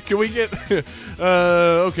 Can we get...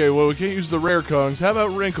 okay, well, we can't use the rare Kongs. How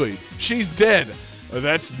about Wrinkly? She's dead.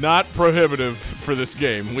 That's not prohibitive for this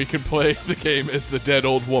game. We can play the game as the dead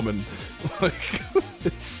old woman. Like,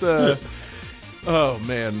 it's oh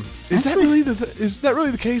man, is that really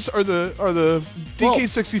the case? Are the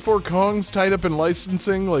DK64 Kongs tied up in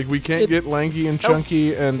licensing? Like, we can't get Lanky and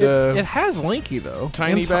Chunky and it has Lanky though.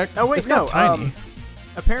 Tiny back. Oh wait, It's got Tiny.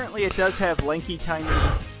 Apparently, it does have Lanky and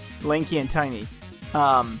Tiny.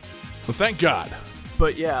 Well, thank God.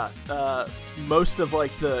 But yeah, most of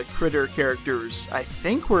like the critter characters, I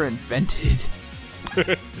think, were invented.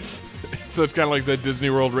 So it's kind of like that Disney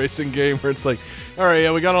World racing game where it's like, all right,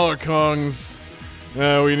 yeah, we got all our Kongs.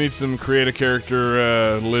 We need some creative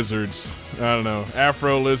character lizards. I don't know,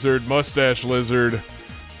 Afro lizard, mustache lizard,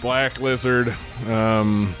 black lizard.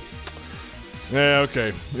 Yeah,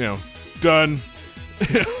 okay, done.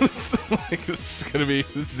 This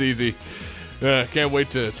is easy. Can't wait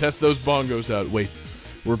to test those bongos out. Wait,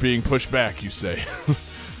 we're being pushed back, you say?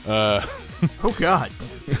 Oh God.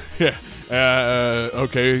 Yeah.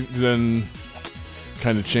 Okay, then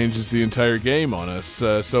kind of changes the entire game on us.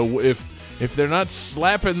 So if they're not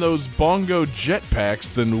slapping those bongo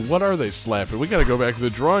jetpacks, then what are they slapping? We got to go back to the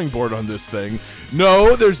drawing board on this thing.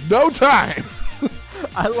 No, there's no time.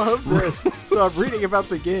 I love this. So I'm reading about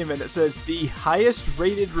the game, and it says the highest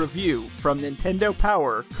rated review from Nintendo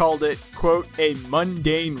Power called it, quote, a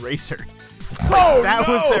mundane racer. That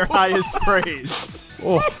was their highest praise.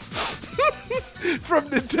 Oh. From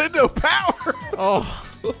Nintendo Power. Oh,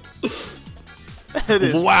 That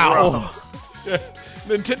is wow. rough. Yeah.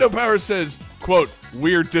 Nintendo Power says, quote,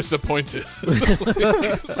 we're disappointed.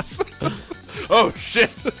 Oh, shit.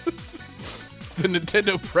 The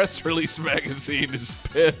Nintendo press release magazine is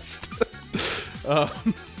pissed.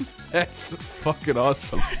 That's fucking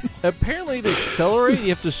awesome. apparently to accelerate, you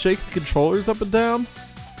have to shake the controllers up and down.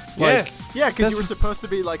 Yes. Yeah, because you were supposed to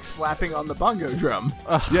be like slapping on the bongo drum.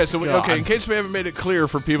 Yeah, so God. okay, in case we haven't made it clear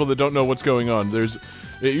for people that don't know what's going on,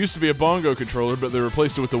 it used to be a bongo controller, but they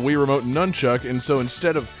replaced it with a Wii Remote and Nunchuck, and so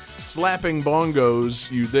instead of slapping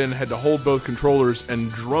bongos, you then had to hold both controllers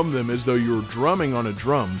and drum them as though you were drumming on a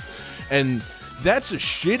drum. And that's a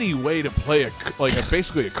shitty way to play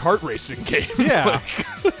basically a kart racing game. Yeah.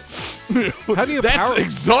 How do you That's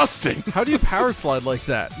exhausting. How do you power slide like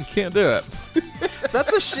that? You can't do it.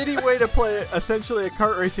 That's a shitty way to play essentially a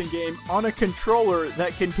kart racing game on a controller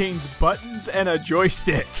that contains buttons and a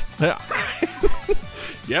joystick. Yeah.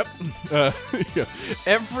 Yep. Yeah.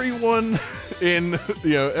 Everyone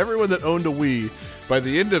that owned a Wii by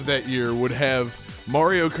the end of that year would have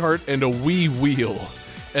Mario Kart and a Wii wheel.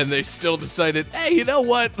 And they still decided, hey, you know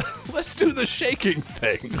what? Let's do the shaking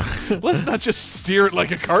thing. Let's not just steer it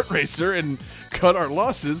like a kart racer and cut our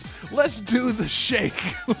losses. Let's do the shake.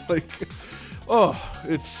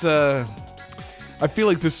 It's I feel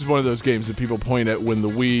like this is one of those games that people point at when the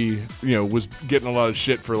Wii, was getting a lot of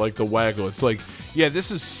shit for like the waggle. It's like, yeah,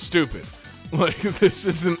 this is stupid. Like, this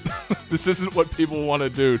isn't what people want to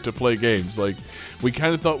do to play games. Like, we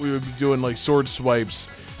kind of thought we would be doing like sword swipes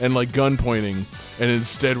and like gun pointing, and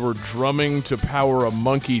instead we're drumming to power a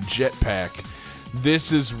monkey jetpack.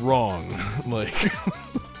 This is wrong. Like,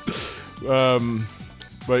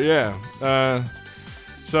 but yeah.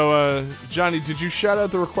 So, Johnny, did you shout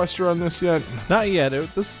out the requester on this yet? Not yet.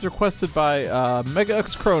 This is requested by Mega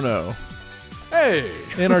X Chrono Hey!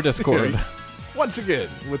 in our Discord. Once again,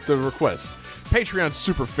 with the request. Patreon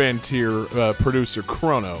super fan tier producer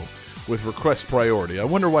Chrono with request priority. I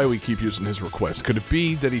wonder why we keep using his request. Could it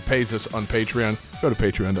be that he pays us on Patreon? Go to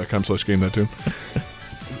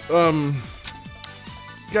patreon.com/GameThatTune.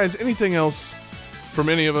 Guys, anything else from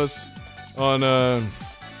any of us on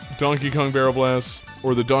Donkey Kong Barrel Blast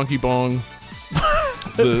or the Donkey Bong?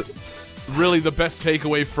 Really, the best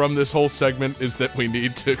takeaway from this whole segment is that we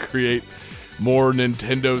need to create more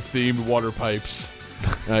Nintendo-themed water pipes.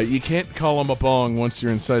 You can't call them a bong once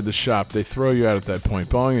you're inside the shop. They throw you out at that point.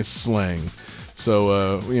 Bong is slang. So,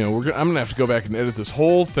 I'm going to have to go back and edit this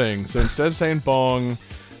whole thing. So instead of saying bong,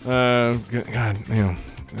 God,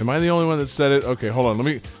 am I the only one that said it? Okay, hold on. Let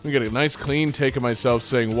me get a nice clean take of myself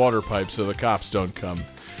saying water pipe so the cops don't come.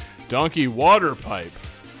 Donkey water pipe.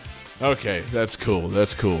 Okay, that's cool.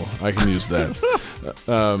 That's cool. I can use that.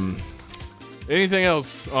 Anything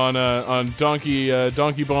else on Donkey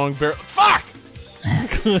Bong Barrel? Fuck!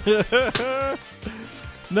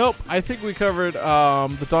 Nope. I think we covered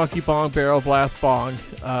the Donkey Bong Barrel Blast Bong.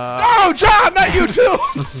 Oh, John, not you too!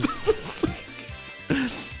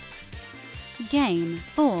 Game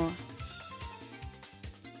 4.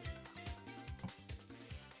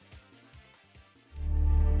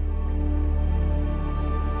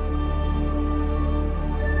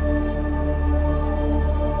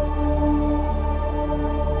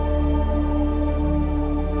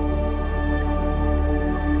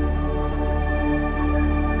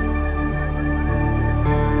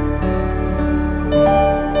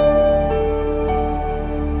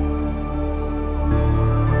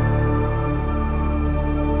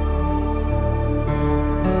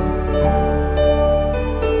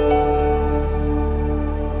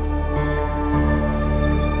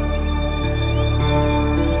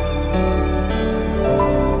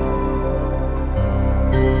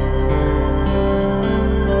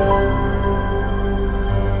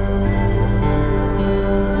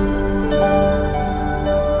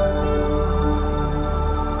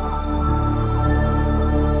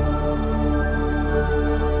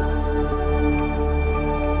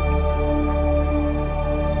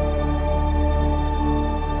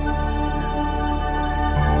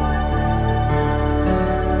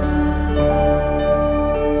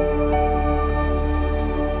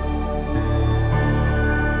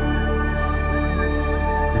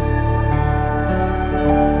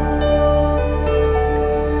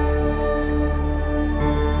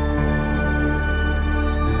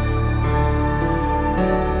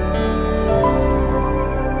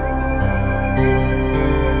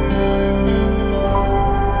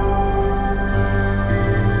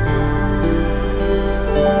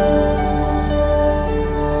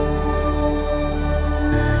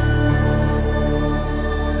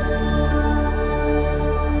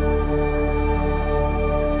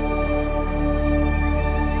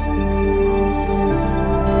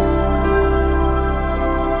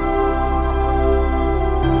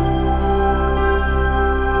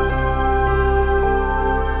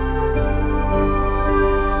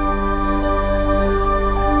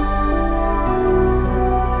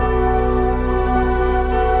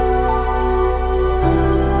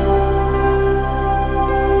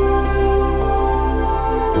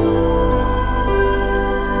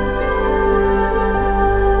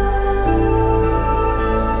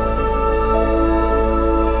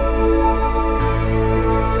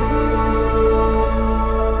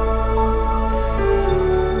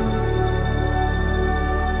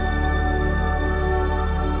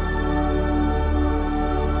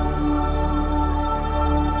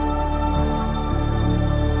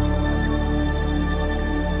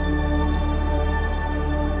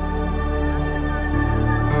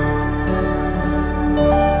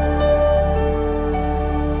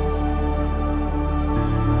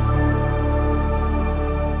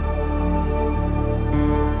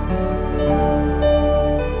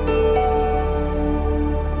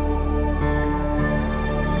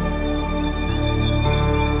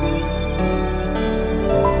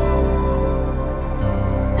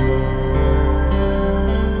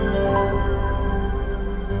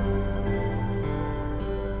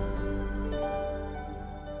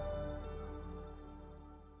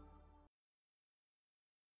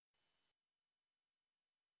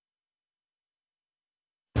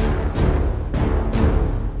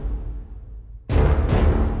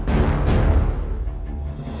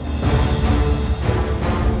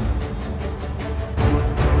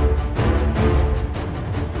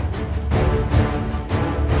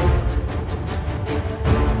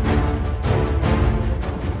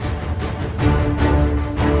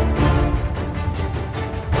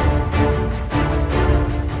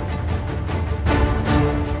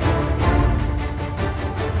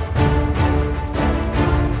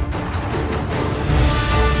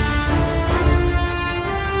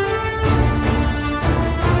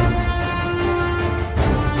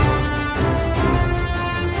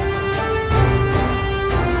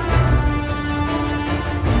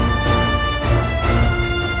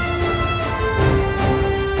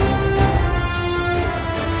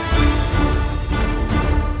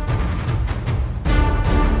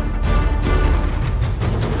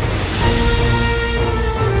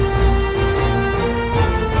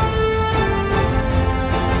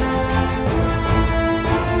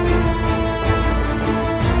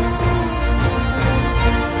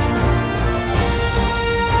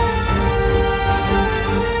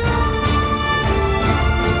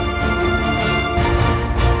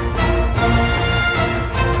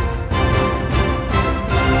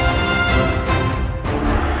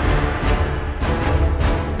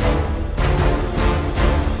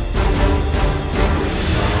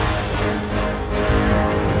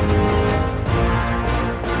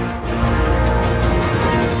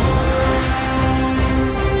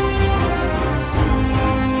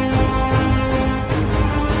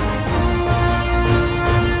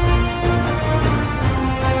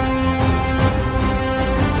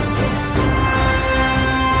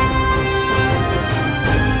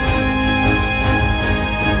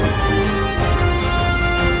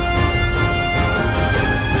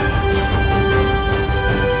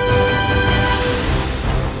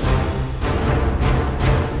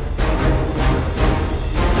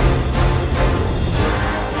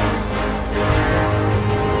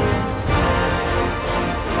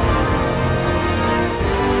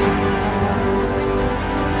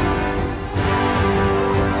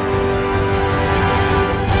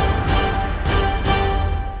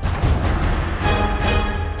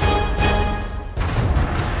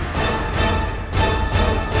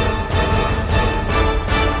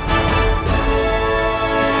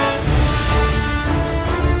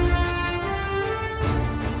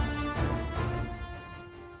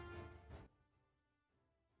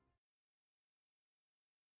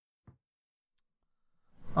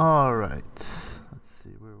 All right. Let's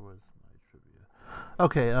see. Where was my trivia?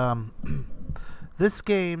 Okay. This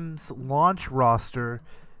game's launch roster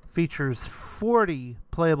features 40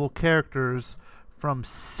 playable characters from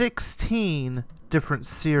 16 different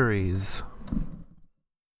series.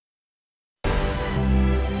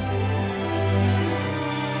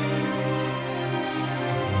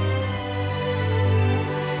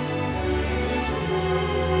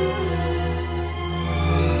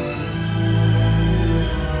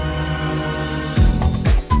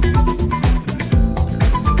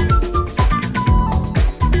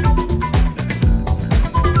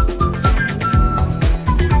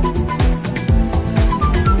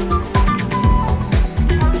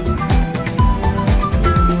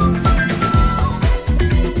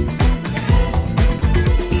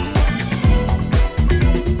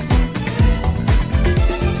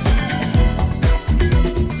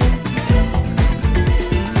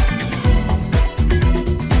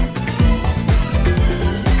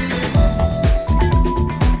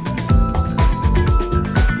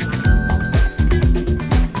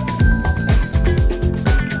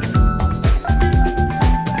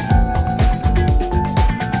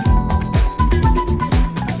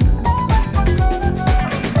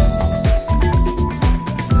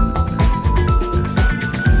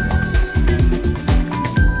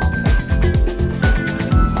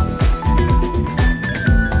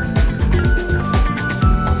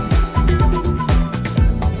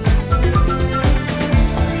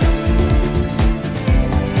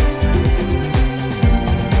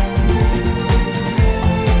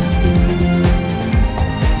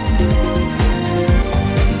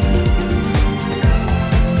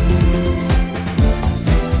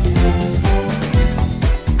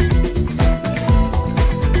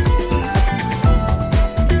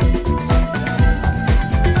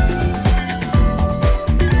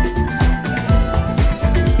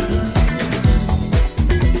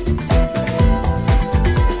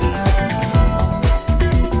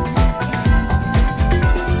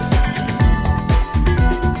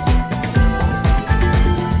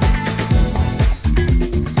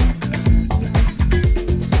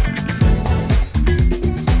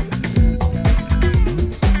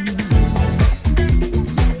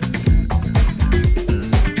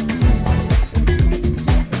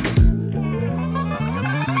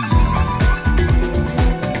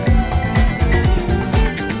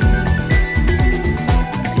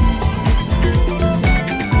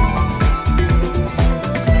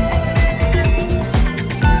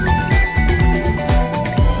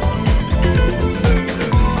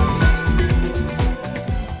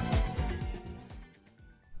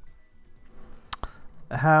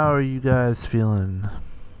 How are you guys feeling?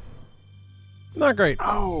 Not great.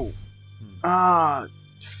 Oh. Fuck.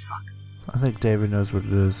 I think David knows what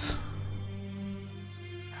it is.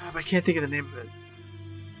 But I can't think of the name of it.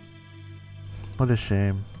 What a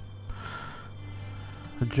shame.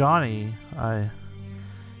 Johnny,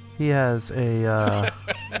 he has a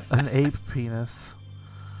an ape penis.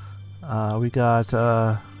 We got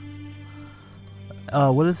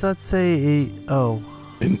what does that say?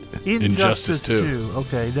 Injustice 2.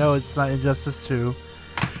 Okay, no, it's not Injustice 2.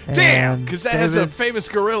 Damn, because that has a famous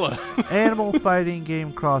gorilla. Animal fighting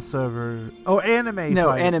game crossover. Oh, anime. No,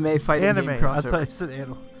 fighting. anime fighting game crossover. I thought you said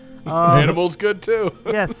animal. Animal's good too.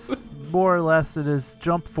 Yes, more or less it is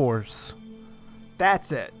Jump Force.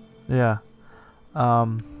 That's it. Yeah.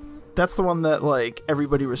 That's the one that like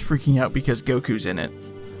everybody was freaking out because Goku's in it.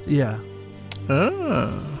 Yeah.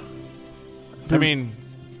 I mean,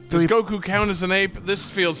 does Goku count as an ape? This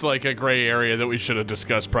feels like a gray area that we should have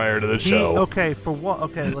discussed prior to the show. Okay, for what?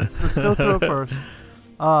 Okay, let's go through it first.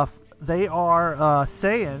 They are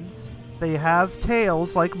Saiyans. They have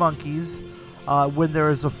tails like monkeys. When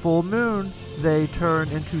there is a full moon, they turn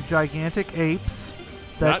into gigantic apes.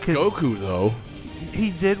 Not Goku though.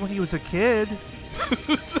 He did when he was a kid.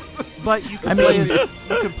 But you can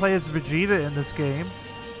play as Vegeta in this game,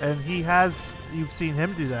 and he has. You've seen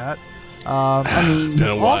him do that. I mean, been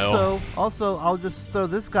a while. Also, I'll just throw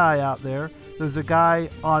this guy out there. There's a guy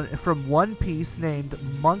from One Piece named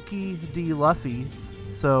Monkey D. Luffy.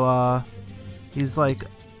 So he's like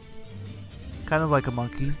kind of like a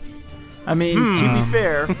monkey. I mean, to be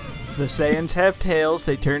fair, the Saiyans have tails.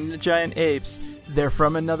 They turn into giant apes. They're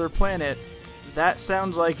from another planet. That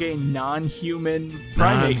sounds like a non-human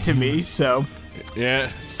primate to me. So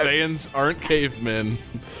yeah, Saiyans aren't cavemen,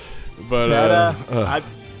 but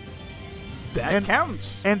that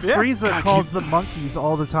counts. And yeah. Frieza calls them monkeys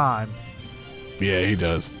all the time. Yeah, he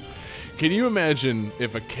does. Can you imagine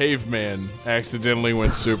if a caveman accidentally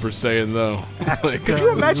went Super Saiyan, though? Could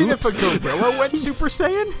you imagine if a gorilla went Super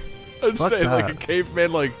Saiyan? I'm Fuck saying, like, that. a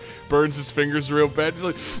caveman, like, burns his fingers real bad. He's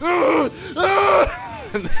like, "Ah, ah,"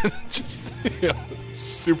 and then just,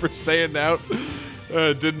 Super Saiyan out.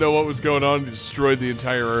 Didn't know what was going on. Destroyed the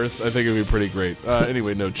entire Earth. I think it'd be pretty great.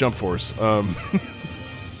 Anyway, no, Jump Force.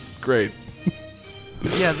 Great.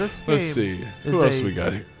 Yeah, this game. Let's see. is Who else a- we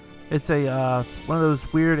got here? It's a one of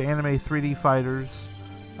those weird anime 3D fighters,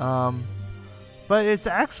 but it's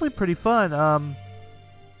actually pretty fun.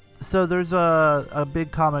 So there's a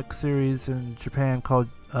big comic series in Japan called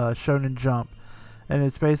Shonen Jump, and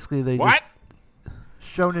it's basically What?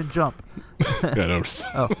 Shonen Jump. Yeah, no.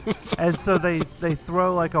 Oh, and so they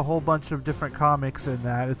throw like a whole bunch of different comics in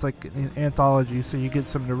that. It's like an anthology. So you get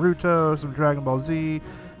some Naruto, some Dragon Ball Z,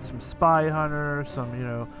 some Spy Hunter, some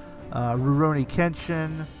Rurouni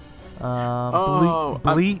Kenshin,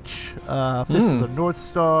 Bleach, Fist of the North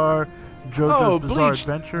Star, JoJo's Bizarre Bleach.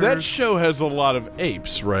 Adventures. That show has a lot of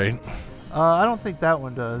apes, right? I don't think that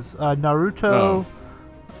one does. Naruto.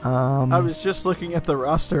 I was just looking at the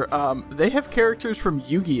roster. They have characters from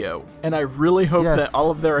Yu-Gi-Oh! And I really hope Yes. that all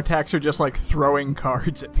of their attacks are just like throwing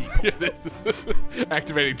cards at people.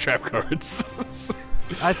 Activating trap cards.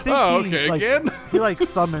 I think Oh, he, okay, like, again? he like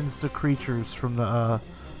summons the creatures from the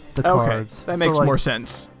Okay, cards. that makes So, like, more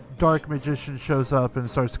sense. Dark Magician shows up and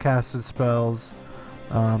starts casting spells.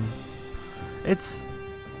 It's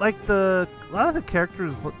like a lot of the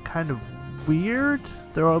characters look kind of weird.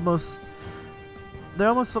 They almost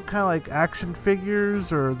look kind of like action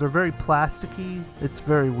figures, or they're very plasticky. It's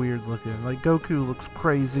very weird looking. Like Goku looks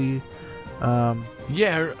crazy.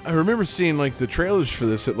 Yeah, I remember seeing like the trailers for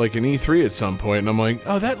this at like an E3 at some point, and I'm like,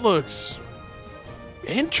 oh, that looks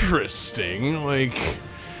interesting. Like,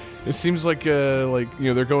 it seems like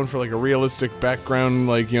they're going for like a realistic background.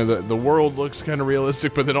 Like, the world looks kind of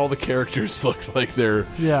realistic, but then all the characters look like they're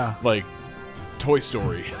Yeah. like Toy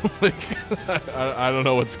Story. Like, I don't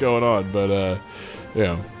know what's going on, but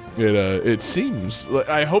it seems.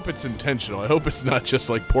 I hope it's intentional. I hope it's not just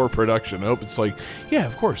like poor production. I hope it's like, yeah,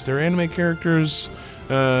 of course, they're anime characters.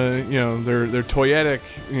 They're toyetic.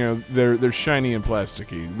 They're shiny and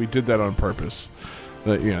plasticky. We did that on purpose.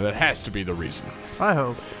 That has to be the reason. I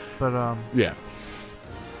hope, but Yeah.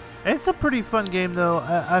 it's a pretty fun game though.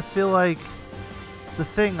 I feel like the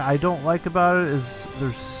thing I don't like about it is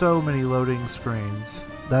there's so many loading screens.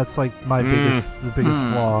 That's like the biggest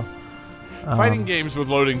flaw. Fighting games with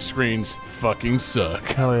loading screens fucking suck.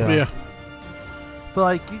 Hell yeah. Yeah. But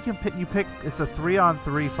like you pick it's a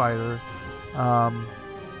 3-on-3 fighter.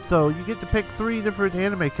 So you get to pick 3 different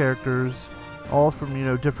anime characters, all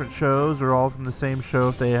from different shows, or all from the same show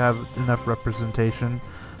if they have enough representation.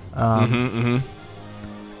 And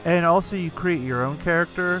also you create your own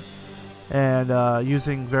character, and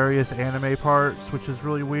using various anime parts, which is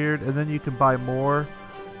really weird. And then you can buy more.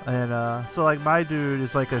 And so like my dude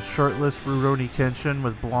is like a shirtless Rurouni Kenshin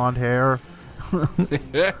with blonde hair.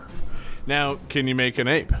 Now, can you make an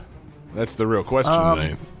ape? That's the real question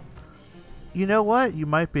today. You know what? You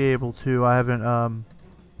might be able to. I haven't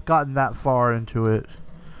gotten that far into it.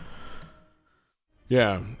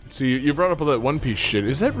 Yeah. See, you brought up all that One Piece shit.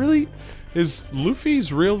 Is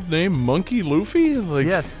Luffy's real name Monkey Luffy? Like,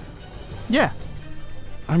 Yes. Yeah.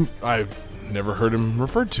 I've never heard him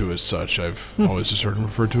referred to as such. I've always just heard him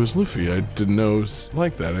referred to as Luffy. I didn't know it was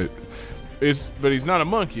like that. But he's not a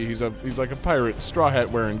monkey. He's like a pirate, straw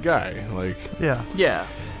hat wearing guy. Like, Yeah. Yeah.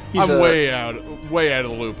 I'm way out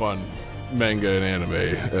of the loop on manga and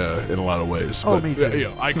anime in a lot of ways. Oh, But me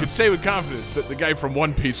too. I could say with confidence that the guy from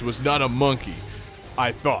One Piece was not a monkey.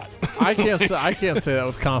 I thought. I can't say that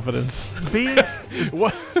with confidence. Being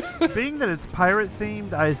What? being that it's pirate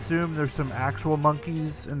themed, I assume there's some actual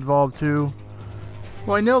monkeys involved too.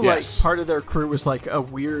 Well, I know Yes. like part of their crew was like a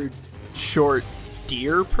weird short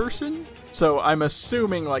deer person. So I'm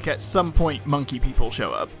assuming like at some point monkey people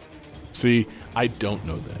show up. See, I don't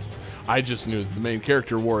know that. I just knew that the main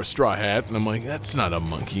character wore a straw hat, and I'm like, that's not a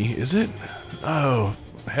monkey, is it? Oh,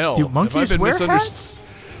 hell. Do Have I monkeys been wear misunderst- hats?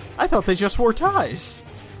 I thought they just wore ties.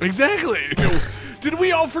 Exactly. Did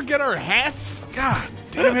we all forget our hats? God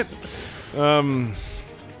damn it.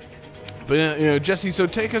 But Jesse, so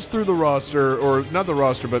take us through the roster, or not the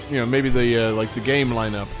roster, but maybe the like the game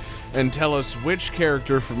lineup, and tell us which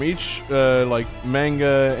character from each like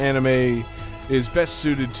manga anime is best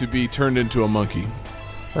suited to be turned into a monkey.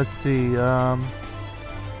 Let's see.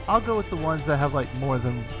 I'll go with the ones that have like more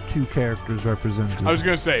than 2 characters represented. I was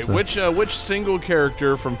gonna say which single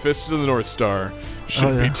character from Fist of the North Star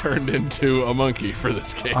should be turned into a monkey for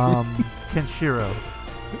this game. Kenshiro.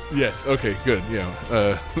 Yes. Okay. Good.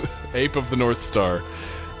 Ape of the North Star.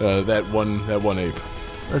 That one ape.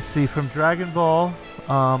 Let's see. From Dragon Ball,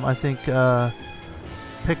 I think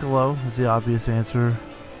Piccolo is the obvious answer.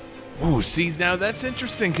 Ooh, see, now that's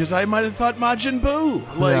interesting because I might have thought Majin Buu.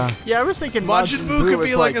 Like, Yeah, I was thinking Majin Buu could was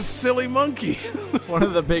be like a silly monkey. one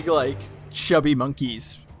of the big like chubby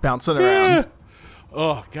monkeys bouncing Yeah. around.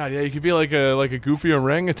 Oh god, yeah, you could be like a goofy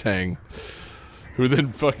orangutan who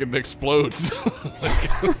then fucking explodes.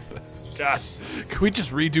 God, can we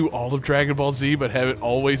just redo all of Dragon Ball Z but have it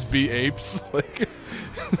always be apes? Like,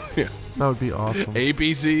 yeah, That would be awesome.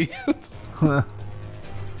 ABC.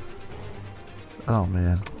 Oh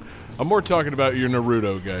man. I'm more talking about your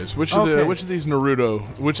Naruto guys. Which Okay. of these Naruto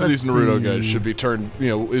Let's guys see. should be turned?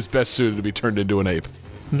 Is best suited to be turned into an ape?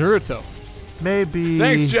 Naruto. Maybe.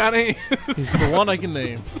 Thanks, Johnny. He's the one I can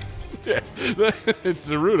name. Yeah, it's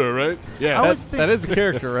Naruto, right? I would Yes. think That is a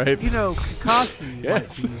character, right? Kakashi.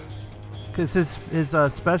 Yes. Because his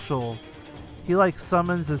special, he like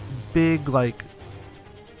summons this big like.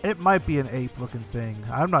 It might be an ape looking thing.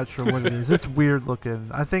 I'm not sure what it is. It's weird looking.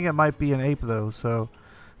 I think it might be an ape though, so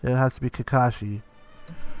it has to be Kakashi.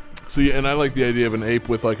 See, and I like the idea of an ape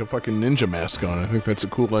with like a fucking ninja mask on. I think that's a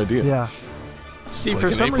cool idea. Yeah. See, Like for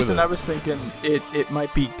an some ape with reason, a- I was thinking it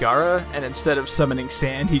might be Gaara, and instead of summoning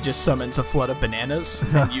sand, he just summons a flood of bananas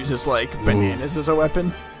and uses like bananas as a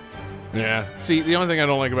weapon. Yeah. See, the only thing I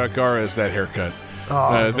don't like about Gaara is that haircut. Oh,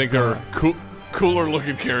 I think there are cooler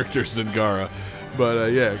looking characters than Gaara.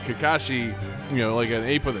 But yeah, Kakashi, like an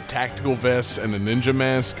ape with a tactical vest and a ninja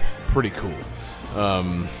mask, pretty cool.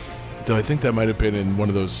 Though I think that might have been in one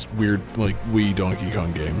of those weird like Wii Donkey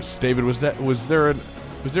Kong games. David, was there a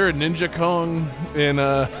Ninja Kong in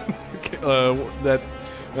that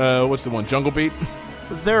what's the one, Jungle Beat?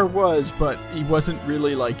 There was, but he wasn't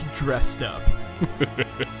really like dressed up.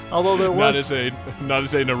 Although there Not was. as a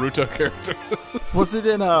Naruto character. Was it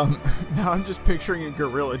in Now I'm just picturing a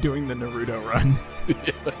gorilla doing the Naruto run.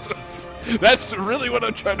 Yeah, that's really what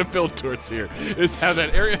I'm trying to build towards here, is how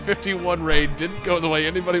that Area 51 raid didn't go the way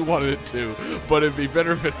anybody wanted it to, but it'd be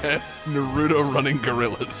better if it had Naruto running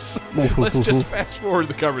gorillas. Let's just fast forward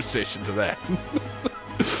the conversation to that.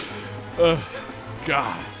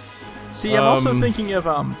 God. See, I'm also thinking of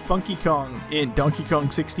Funky Kong in Donkey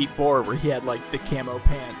Kong 64, where he had like the camo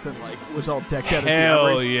pants and like was all decked out Hell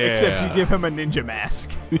as the yeah. except you give him a ninja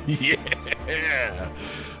mask. Yeah.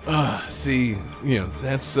 See,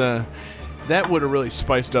 that's that would have really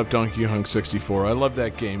spiced up Donkey Kong 64. I love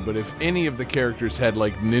that game, but if any of the characters had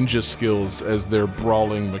like ninja skills as their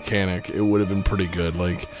brawling mechanic, it would have been pretty good.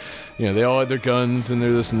 Like, they all had their guns and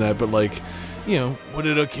their this and that, but like, would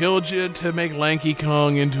it have killed you to make Lanky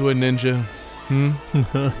Kong into a ninja?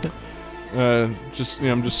 I'm just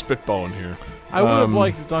spitballing here. I would have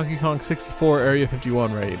liked the Donkey Kong 64 Area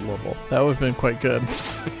 51 raid level. That would have been quite good.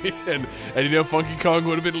 and Funky Kong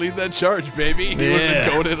would have been leading that charge, baby. He would have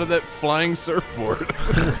been going into that flying surfboard.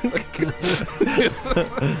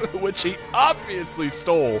 Which he obviously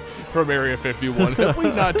stole from Area 51. Have we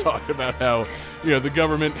not talked about how, the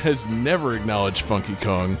government has never acknowledged Funky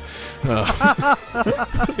Kong?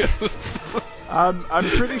 I'm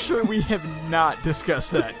pretty sure we have not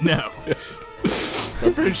discussed that. No.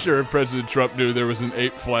 I'm pretty sure if President Trump knew there was an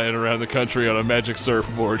ape flying around the country on a magic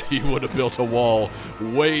surfboard, he would have built a wall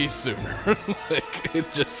way sooner. It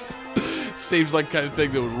just seems like the kind of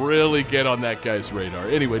thing that would really get on that guy's radar.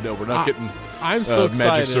 Anyway, no, we're not getting I'm so magic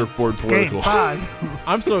excited. surfboard political. Game 5.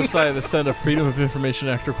 I'm so excited to send a Freedom of Information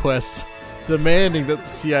Act request demanding that the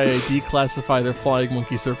CIA declassify their flying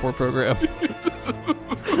monkey surfboard program.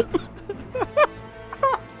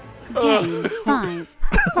 Game 5.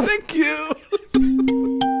 Thank you.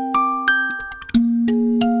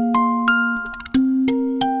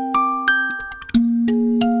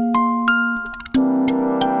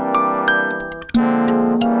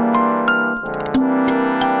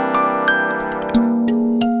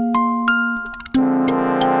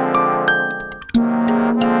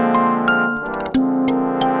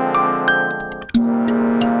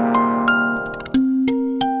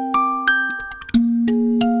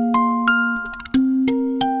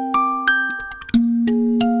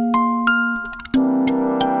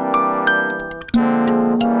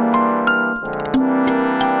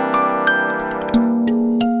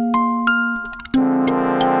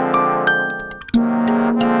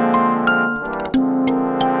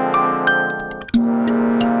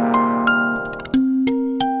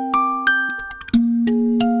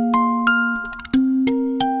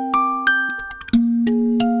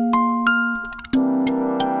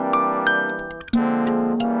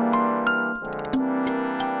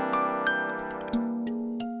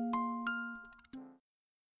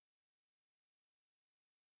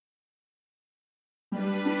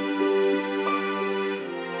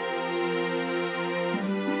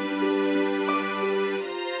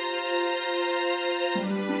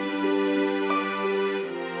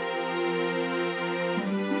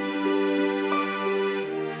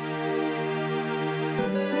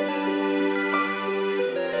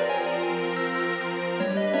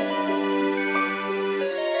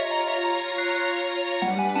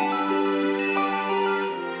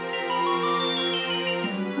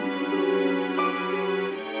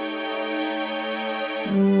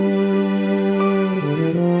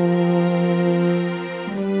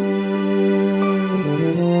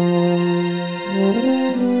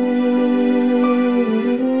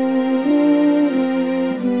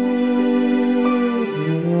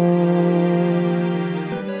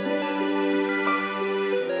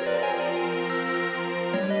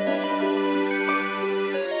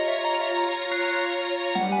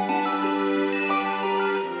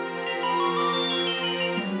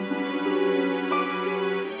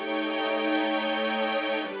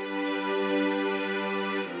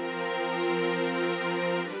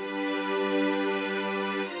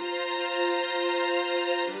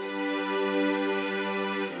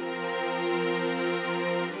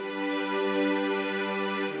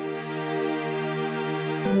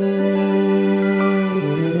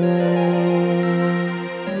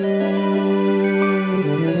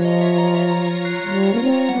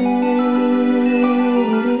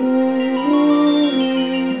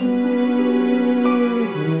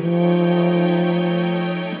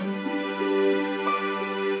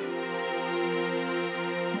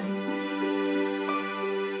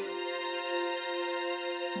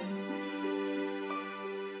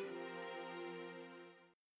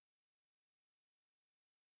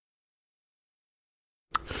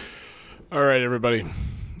 All right, everybody.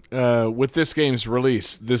 With this game's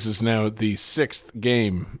release, this is now the 6th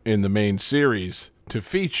game in the main series to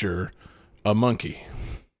feature a monkey.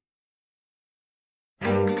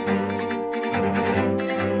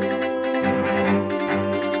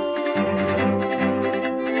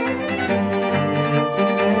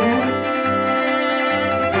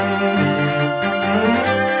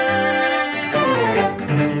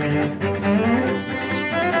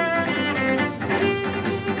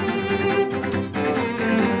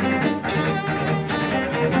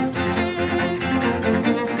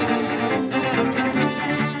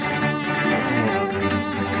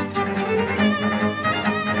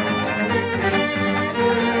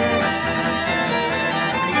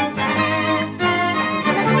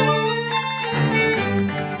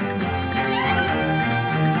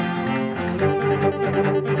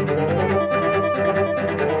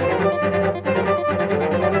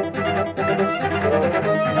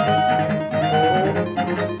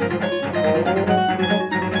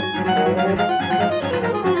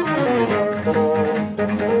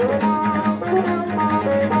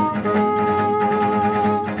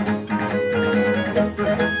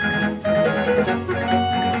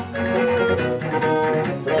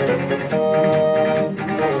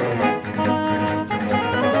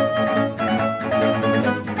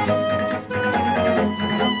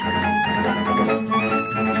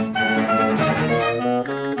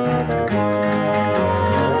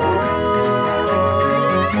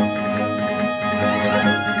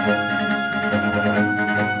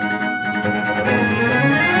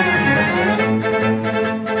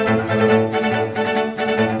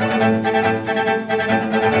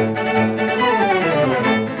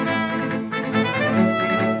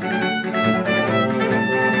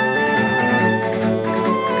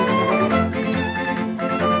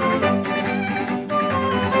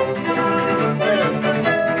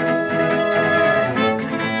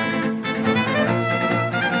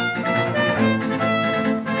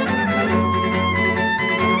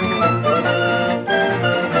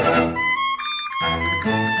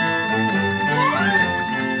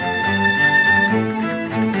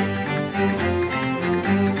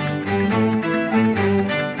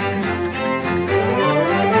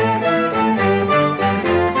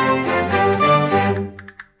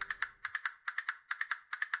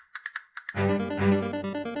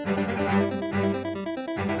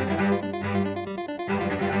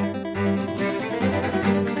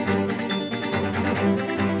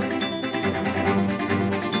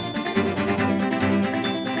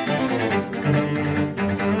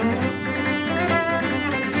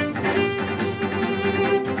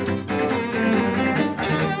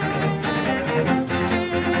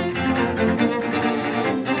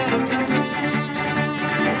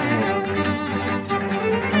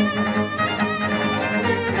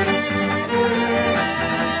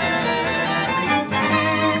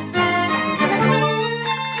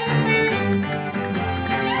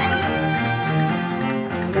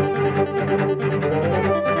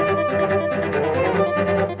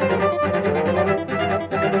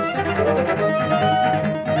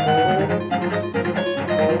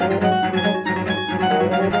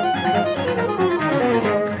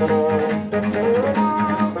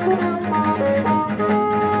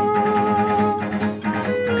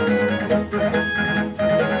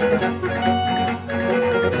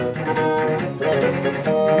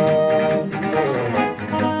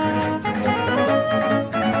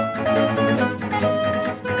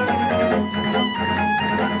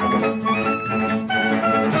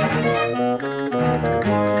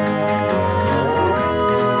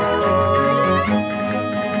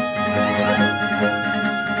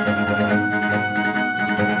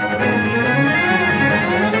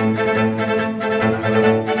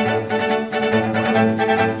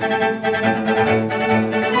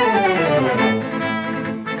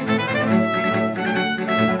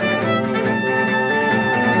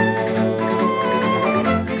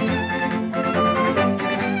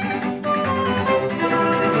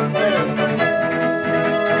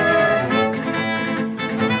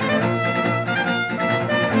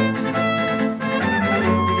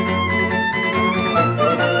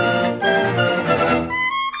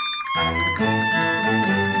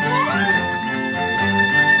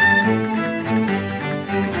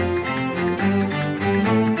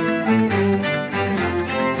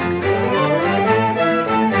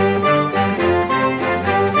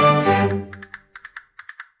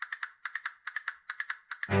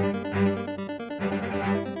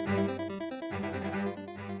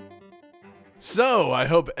 I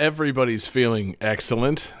hope everybody's feeling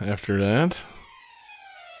excellent after that.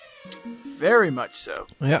 Very much so.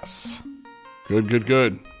 Yes.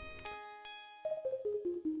 Good.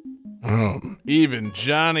 Even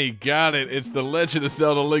Johnny got it. It's The Legend of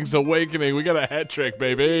Zelda Link's Awakening. We got a hat trick,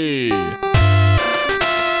 baby.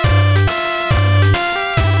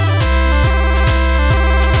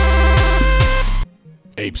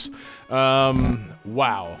 Apes.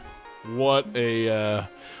 Wow. What a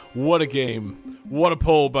game. What a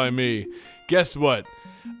poll by me. Guess what?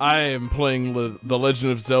 I am playing The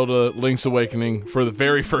Legend of Zelda Link's Awakening for the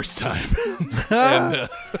very first time. And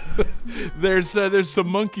there's some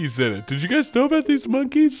monkeys in it. Did you guys know about these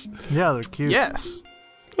monkeys? Yeah, they're cute. Yes.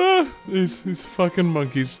 These fucking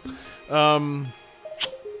monkeys. Yeah,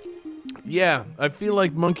 I feel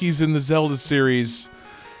like monkeys in the Zelda series,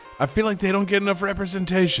 I feel like they don't get enough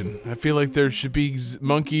representation. I feel like there should be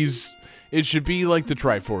monkeys. It should be like the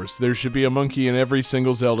Triforce. There should be a monkey in every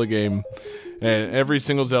single Zelda game. And every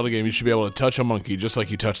single Zelda game, you should be able to touch a monkey just like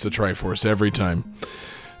you touch the Triforce every time.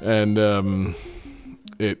 And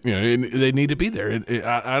they need to be there.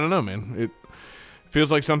 I don't know, man. It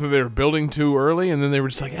feels like something they were building too early, and then they were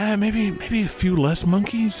just like, maybe a few less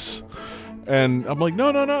monkeys. And I'm like,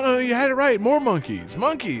 no, you had it right. More monkeys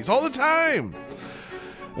all the time.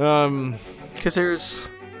 Because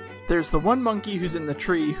there's the one monkey who's in the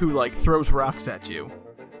tree who like throws rocks at you,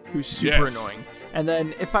 who's super annoying. And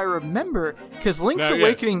then if I remember, because Link's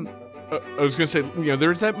Awakening, I was gonna say,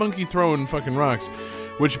 there's that monkey throwing fucking rocks,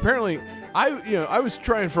 which apparently I was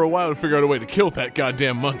trying for a while to figure out a way to kill that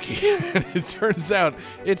goddamn monkey, and it turns out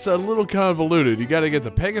it's a little convoluted. You got to get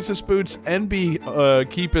the Pegasus boots and be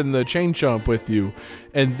keeping the chain chomp with you,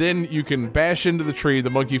 and then you can bash into the tree. The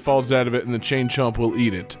monkey falls out of it, and the chain chomp will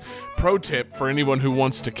eat it. Pro tip for anyone who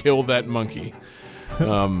wants to kill that monkey.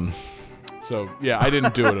 So yeah, I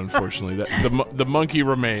didn't do it, unfortunately. The monkey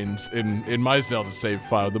remains in my Zelda save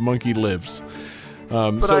file. The monkey lives.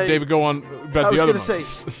 David, go on about the other monkeys. I was going to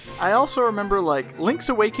say, I also remember, like, Link's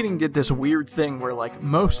Awakening did this weird thing where, like,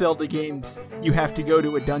 most Zelda games, you have to go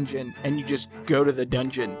to a dungeon, and you just go to the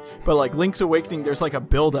dungeon. But, like, Link's Awakening, there's, like, a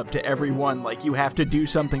build-up to every one. Like, you have to do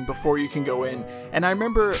something before you can go in. And I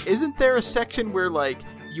remember, isn't there a section where, like,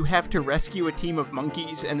 you have to rescue a team of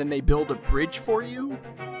monkeys, and then they build a bridge for you?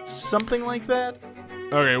 Something like that?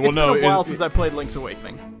 Okay, well, it's been a while since I played Link's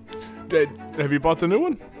Awakening. Have you bought the new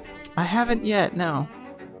one? I haven't yet, no.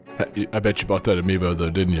 I bet you bought that amiibo, though,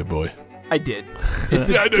 didn't you, boy? I did. It's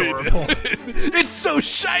adorable. It's so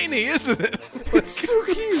shiny, isn't it? It's so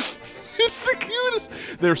cute. It's the cutest.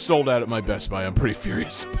 They're sold out at my Best Buy. I'm pretty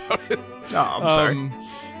furious about it. Oh, I'm sorry.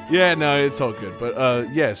 Yeah, no, it's all good. But,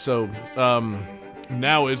 so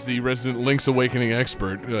now as the resident Link's Awakening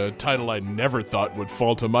expert, title I never thought would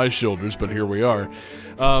fall to my shoulders, but here we are.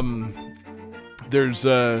 There's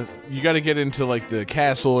you got to get into like the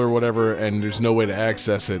castle or whatever, and there's no way to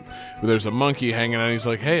access it. But there's a monkey hanging out. And he's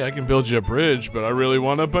like, "Hey, I can build you a bridge, but I really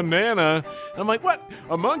want a banana." And I'm like, "What?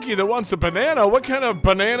 A monkey that wants a banana? What kind of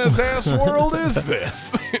bananas ass world is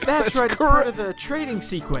this?" That's right. It's part of the trading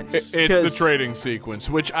sequence. It's the trading sequence,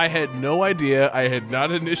 which I had no idea. I had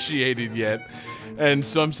not initiated yet, and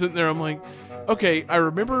so I'm sitting there. I'm like, "Okay, I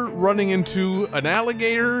remember running into an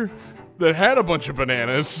alligator that had a bunch of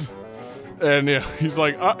bananas." And yeah, he's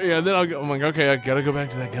like, then I'm like, okay, I gotta go back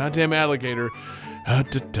to that goddamn alligator.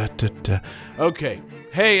 Okay,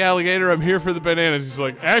 hey alligator, I'm here for the bananas. He's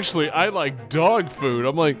like, actually, I like dog food.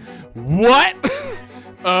 I'm like, what?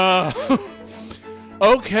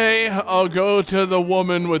 Okay, I'll go to the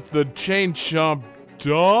woman with the chain chomp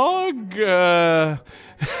dog.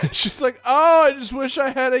 She's like, oh, I just wish I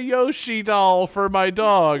had a Yoshi doll for my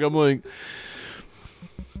dog. I'm like,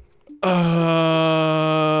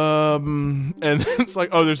 and then it's like,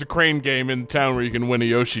 oh, there's a crane game in town where you can win a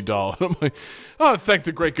Yoshi doll. And I'm like, oh, thank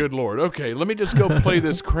the great good Lord. Okay, let me just go play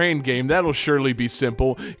this crane game. That'll surely be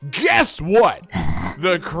simple. Guess what?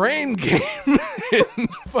 The crane game in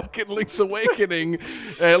fucking Link's Awakening,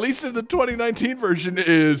 at least in the 2019 version,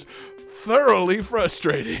 is thoroughly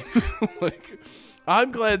frustrating. Like,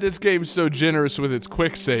 I'm glad this game's so generous with its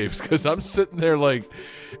quick saves, because I'm sitting there like,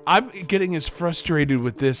 I'm getting as frustrated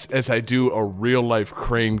with this as I do a real-life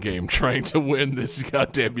crane game trying to win this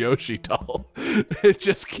goddamn Yoshi doll. It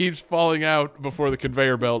just keeps falling out before the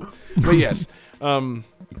conveyor belt. But yes, I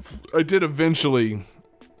did eventually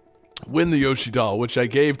win the Yoshi doll, which I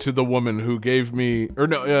gave to the woman who gave me... Or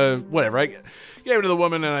no, whatever. I gave it to the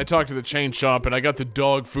woman, and I talked to the chain shop, and I got the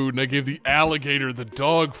dog food, and I gave the alligator the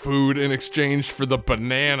dog food in exchange for the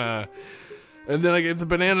banana. And then I gave the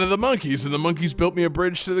banana to the monkeys, and the monkeys built me a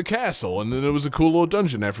bridge to the castle, and then it was a cool little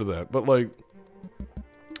dungeon after that. But, like,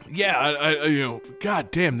 yeah,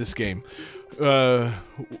 god damn this game.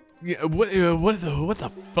 Yeah, what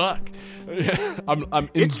the fuck? I'm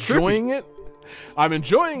enjoying it. I'm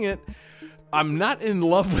enjoying it. I'm not in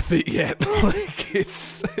love with it yet. Like,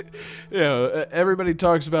 it's, everybody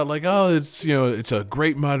talks about like, oh, it's, it's a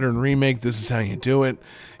great modern remake. This is how you do it.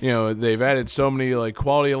 They've added so many like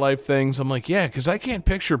quality of life things. I'm like, yeah, because I can't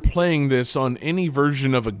picture playing this on any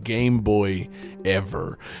version of a Game Boy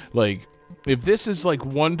ever. Like, if this is like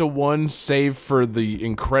 1-to-1 save for the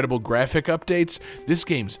incredible graphic updates, this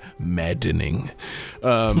game's maddening.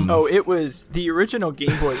 It was the original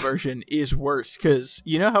Game Boy version is worse, because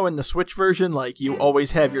you know how in the Switch version, like, you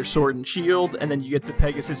always have your sword and shield, and then you get the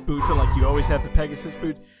Pegasus boots, and like you always have the Pegasus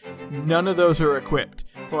boots. None of those are equipped.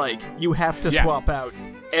 Like, you have to swap out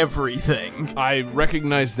everything. I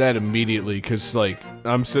recognize that immediately, because like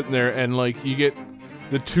I'm sitting there and like you get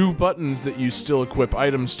the 2 buttons that you still equip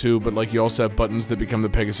items to, but like you also have buttons that become the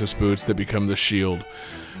Pegasus boots, that become the shield.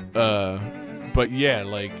 But yeah,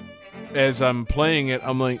 like as I'm playing it,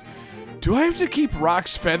 I'm like, do I have to keep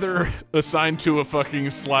Rock's Feather assigned to a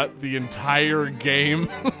fucking slot the entire game?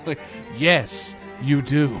 Like, yes, you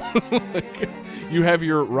do. Like, you have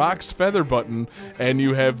your Rock's Feather button, and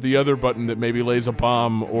you have the other button that maybe lays a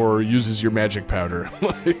bomb or uses your magic powder.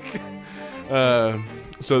 Like,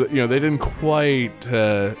 so that, they didn't quite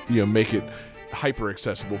make it hyper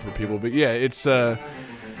accessible for people, but yeah, it's the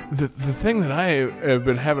thing that I have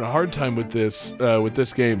been having a hard time with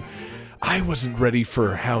this game. I wasn't ready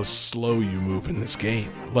for how slow you move in this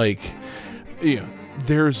game. Like,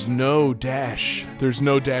 there's no dash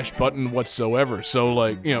button whatsoever. So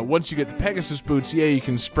like, once you get the Pegasus boots, yeah, you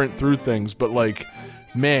can sprint through things, but like,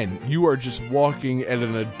 man, you are just walking at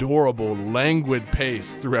an adorable, languid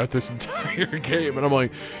pace throughout this entire game. And I'm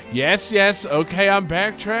like, yes, okay, I'm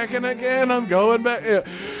backtracking again. I'm going back. Yeah.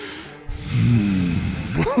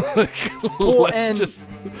 Let's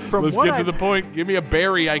get to the point. Give me a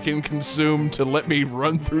berry I can consume to let me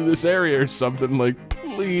run through this area or something. Like,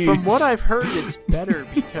 please. From what I've heard, it's better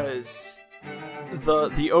because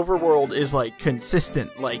the overworld is like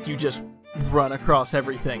consistent. Like, you just run across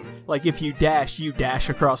everything. Like, if you dash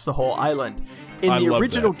across the whole island. In the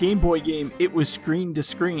original Game Boy game, it was screen to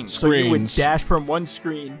screen. So you would dash from one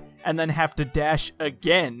screen and then have to dash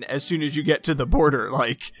again as soon as you get to the border.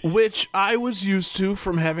 Like, which I was used to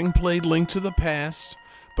from having played Link to the Past,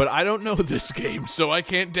 but I don't know this game, so I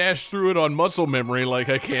can't dash through it on muscle memory like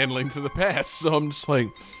I can Link to the Past. So I'm just like,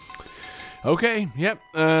 okay, yep.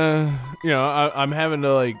 I'm having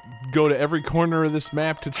to like go to every corner of this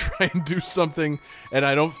map to try and do something, and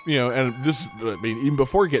I don't, and this, even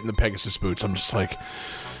before getting the Pegasus boots, I'm just like,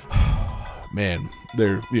 man,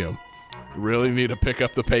 they're, really need to pick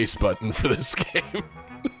up the pace button for this game.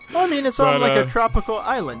 Well, I mean, it's on like a tropical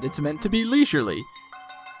island. It's meant to be leisurely.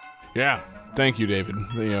 Yeah. Thank you, David.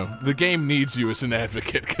 The game needs you as an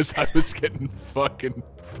advocate, because I was getting fucking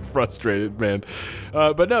frustrated, man.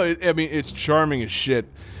 But no, it's charming as shit,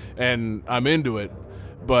 and I'm into it.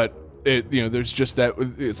 But there's just that.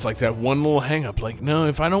 It's like that one little hang up. Like, no,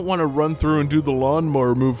 if I don't want to run through and do the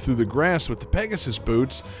lawnmower move through the grass with the Pegasus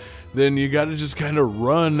boots, then you got to just kind of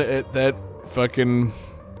run at that fucking,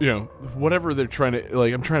 whatever they're trying to,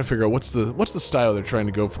 like, I'm trying to figure out what's the style they're trying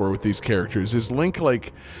to go for with these characters. Is Link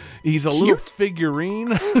like, he's a little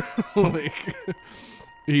figurine? Like,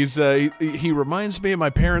 he's he reminds me of my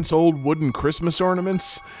parents' old wooden Christmas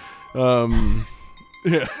ornaments.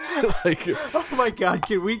 Yeah, like, oh my god,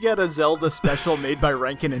 can we get a Zelda special made by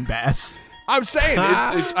Rankin and Bass? I'm saying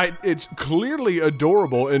it's clearly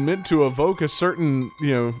adorable and meant to evoke a certain,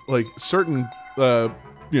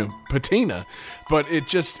 patina, but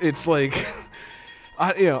it's like,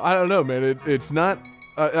 I don't know, man. It's not.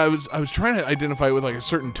 I was trying to identify it with like a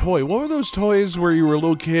certain toy. What were those toys where you were a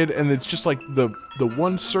little kid and it's just like the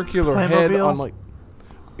one circular head on like.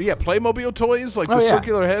 Yeah, Playmobil toys, like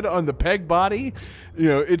circular head on the peg body.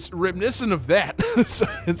 It's reminiscent of that. So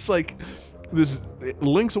it's like this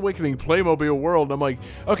Link's Awakening Playmobil world. I'm like,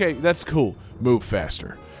 okay, that's cool. Move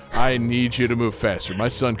faster. I need you to move faster. My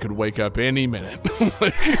son could wake up any minute.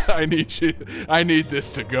 Like, I need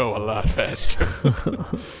this to go a lot faster.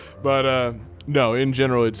 But no, in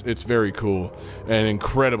general, it's very cool and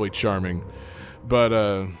incredibly charming.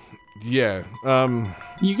 But yeah.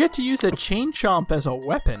 You get to use a chain chomp as a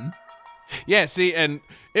weapon. Yeah, see, and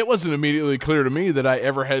it wasn't immediately clear to me that I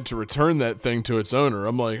ever had to return that thing to its owner.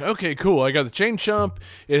 I'm like, okay, cool. I got the chain chomp.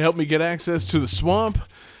 It helped me get access to the swamp.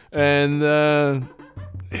 And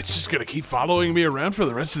it's just gonna keep following me around for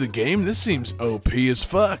the rest of the game. This seems OP as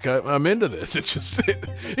fuck. I'm into this.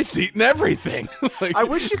 It's eating everything. Like, I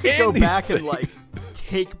wish you could go back and like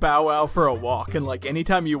take Bow Wow for a walk, and like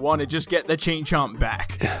anytime you want to just get the Chain Chomp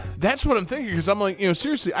back. That's what I'm thinking, because I'm like,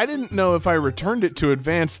 seriously, I didn't know if I returned it to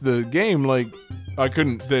advance the game, like, I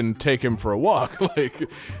couldn't then take him for a walk.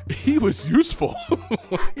 Like, he was useful.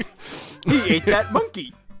 He ate that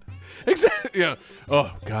monkey. Exactly. Yeah.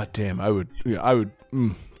 Oh, goddamn.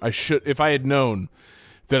 I should, if I had known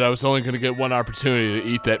that I was only going to get one opportunity to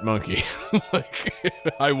eat that monkey, like,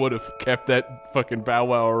 I would have kept that fucking Bow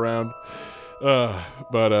Wow around.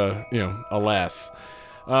 But alas.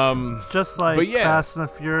 Just like but yeah. Fast and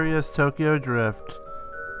the Furious Tokyo Drift.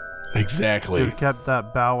 Exactly. They kept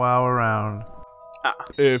that Bow Wow around.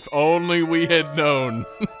 If only we had known.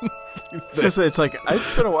 It's like,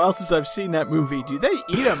 it's been a while since I've seen that movie. Do they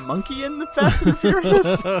eat a monkey in the Fast and the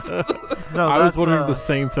Furious? No, I was wondering the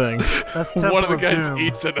same thing. That's Temple One of the guys Doom.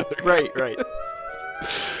 eats another guy. Right.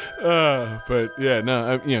 But yeah,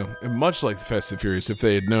 no, much like the Fast and Furious, if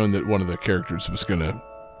they had known that one of the characters was going to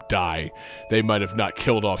die, they might have not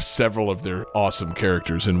killed off several of their awesome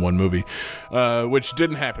characters in one movie, which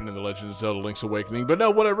didn't happen in The Legend of Zelda Link's Awakening. But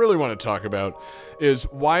no, what I really want to talk about is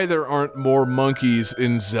why there aren't more monkeys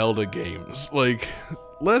in Zelda games. Like,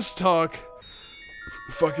 let's talk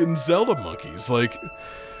fucking Zelda monkeys. Like,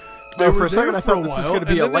 For a second, I thought this was going to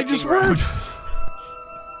be a lightning round.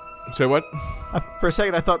 Say what? For a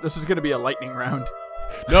second, I thought this was going to be a lightning round.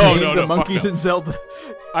 No, The fuck monkeys no. in Zelda.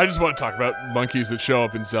 I just want to talk about monkeys that show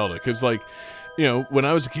up in Zelda, because, like, when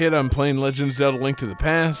I was a kid, I'm playing Legend of Zelda Link to the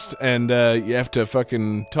Past, and you have to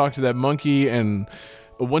fucking talk to that monkey, and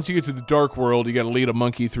once you get to the Dark World, you got to lead a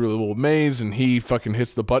monkey through a little maze, and he fucking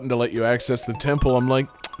hits the button to let you access the temple. I'm like,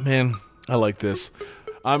 man, I like this.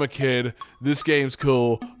 I'm a kid. This game's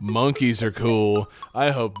cool. Monkeys are cool.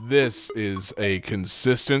 I hope this is a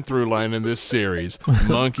consistent through line in this series.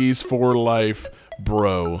 Monkeys for life,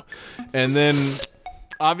 bro. And then,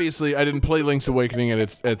 obviously, I didn't play Link's Awakening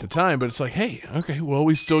at the time, but it's like, hey, okay, well,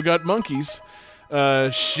 we still got monkeys.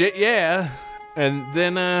 Shit, yeah. And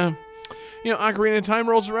then, Ocarina of Time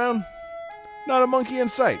rolls around. Not a monkey in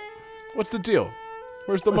sight. What's the deal?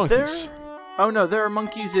 Where's the monkeys? Oh no, there are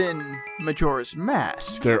monkeys in Majora's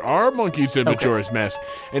Mask. There are monkeys in Majora's Mask.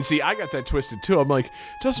 And see, I got that twisted too. I'm like,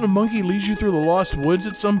 doesn't a monkey lead you through the Lost Woods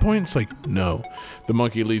at some point? It's like, no. The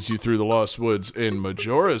monkey leads you through the Lost Woods in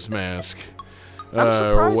Majora's Mask. I'm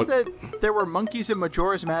surprised that there were monkeys in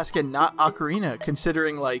Majora's Mask and not Ocarina,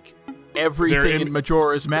 considering, like, everything in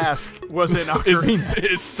Majora's Mask was in Ocarina.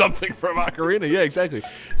 is something from Ocarina. Yeah, exactly.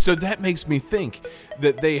 So that makes me think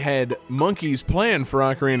that they had monkeys planned for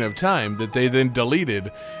Ocarina of Time that they then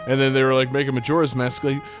deleted, and then they were like making Majora's Mask.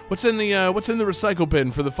 Like, what's in the recycle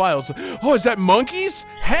bin for the files? Oh, is that monkeys?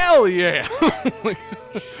 Hell yeah! Like,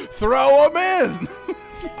 throw them in.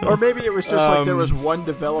 Or maybe it was just like there was one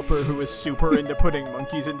developer who was super into putting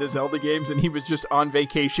monkeys into Zelda games, and he was just on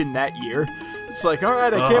vacation that year. It's like, all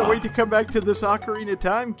right, I can't wait to come back to this Ocarina of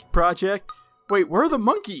Time project. Wait, where are the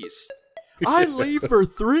monkeys? I leave for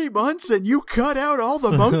 3 months and you cut out all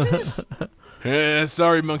the monkeys?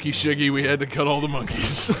 Sorry, Monkey Shiggy, we had to cut all the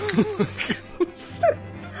monkeys. It's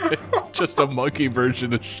just a monkey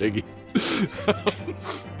version of Shiggy.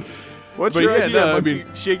 What's But your yeah, idea, no, I Monkey mean-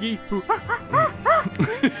 Shiggy?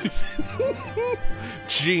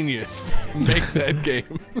 Genius. Make that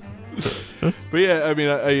game. But yeah, I mean,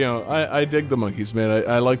 I dig the monkeys, man.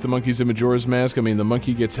 I like the monkeys in Majora's Mask. I mean, the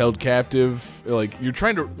monkey gets held captive. Like, you're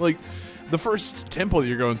trying to, like, the first temple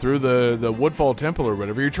you're going through, the Woodfall Temple or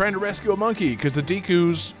whatever, you're trying to rescue a monkey because the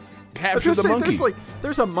Dekus capture the monkey.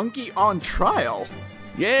 There's a monkey on trial.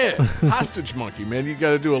 Yeah, hostage monkey, man. You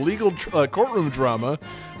got to do a legal courtroom drama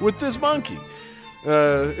with this monkey.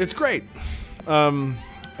 It's great. And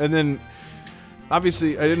then,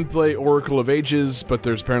 obviously, I didn't play Oracle of Ages, but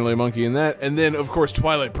there's apparently a monkey in that. And then, of course,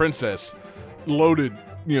 Twilight Princess, loaded,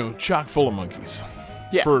 chock full of monkeys.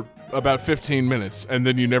 Yeah. For about 15 minutes, and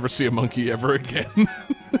then you never see a monkey ever again.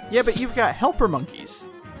 Yeah, but you've got helper monkeys.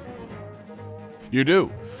 You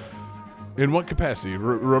do. In what capacity?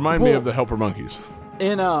 Remind me of the helper monkeys.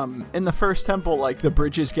 In the first temple, like, the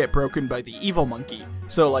bridges get broken by the evil monkey.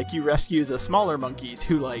 So, like, you rescue the smaller monkeys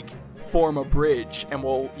who, like, form a bridge, and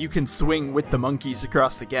you can swing with the monkeys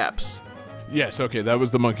across the gaps. Yes, okay, that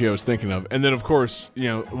was the monkey I was thinking of. And then, of course,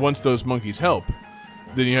 once those monkeys help,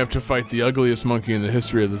 then you have to fight the ugliest monkey in the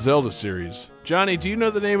history of the Zelda series. Johnny, do you know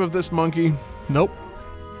the name of this monkey? Nope.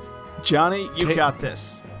 Johnny, you got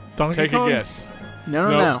this. Donkey Take Kong? a guess.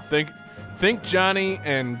 No. Think Johnny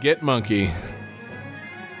and get monkey.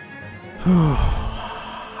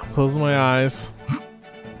 Close my eyes.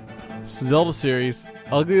 Zelda series.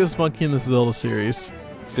 Ugliest monkey in the Zelda series.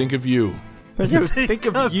 Think of you. Think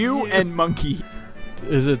of you and Monkey.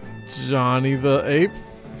 Is it Johnny the Ape?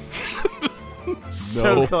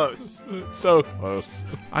 So No. close. So close.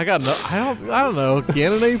 I got no. I don't know.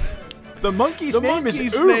 Ganondorf? The monkey's The name monkey's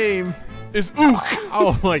is Ook. name is Ook.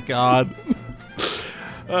 Oh my god.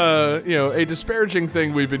 A disparaging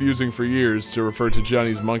thing we've been using for years to refer to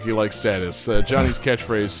Johnny's monkey-like status. Johnny's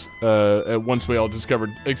catchphrase, once we all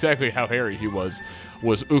discovered exactly how hairy he was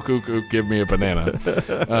ook, ook, ook, give me a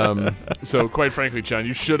banana. So, quite frankly, John,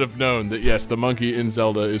 you should have known that, yes, the monkey in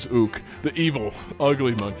Zelda is Ook, the evil,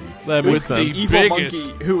 ugly monkey. That With makes the sense. evil biggest-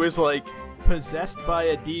 monkey who is like possessed by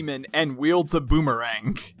a demon and wields a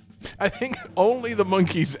boomerang. I think only the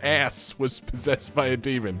monkey's ass was possessed by a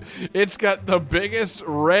demon. It's got the biggest,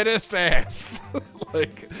 reddest ass.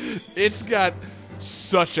 Like, it's got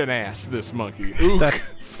such an ass, this monkey. Ook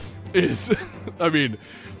is, I mean,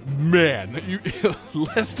 man,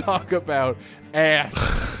 let's talk about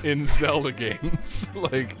ass in Zelda games.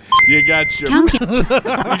 Like, you got your breath.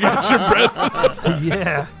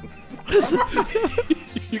 Yeah.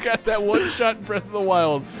 You got that one-shot Breath of the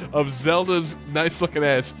Wild of Zelda's nice-looking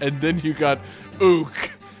ass, and then you got Ook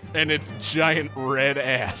and its giant red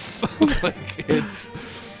ass. Like, it's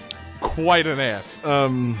quite an ass.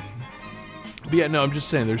 But yeah, no, I'm just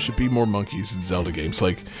saying there should be more monkeys in Zelda games.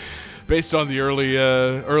 Like, based on the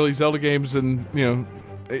early Zelda games, and I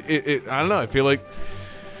don't know. I feel like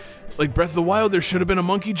Breath of the Wild, there should have been a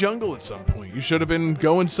monkey jungle at some point. You should have been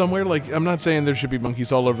going somewhere. Like, I'm not saying there should be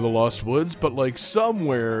monkeys all over the Lost Woods, but like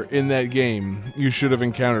somewhere in that game, you should have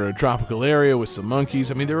encountered a tropical area with some monkeys.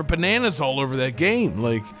 I mean, there were bananas all over that game.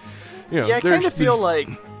 Like, Yeah, I kind of feel like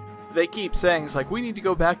they keep saying it's like we need to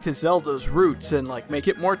go back to Zelda's roots and like make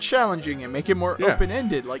it more challenging and make it more Yeah.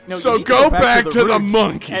 open-ended. Like, no, So you need go to back to the roots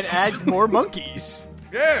monkeys. and add more monkeys.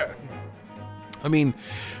 Yeah. I mean,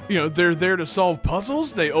 they're there to solve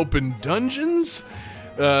puzzles. They open dungeons.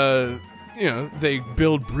 They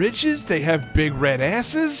build bridges. They have big red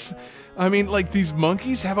asses. I mean, like, these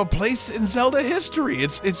monkeys have a place in Zelda history.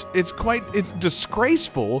 It's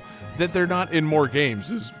disgraceful that they're not in more games.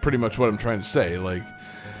 Is pretty much what I'm trying to say. Like,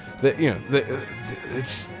 that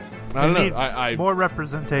it's. I don't know. I more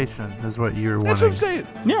representation is what you're wanting. That's what I'm saying.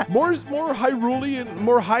 Yeah. More Hyrulean,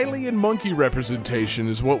 more Hylian monkey representation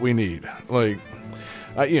is what we need. Like,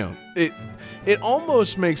 it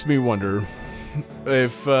almost makes me wonder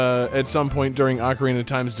if at some point during Ocarina of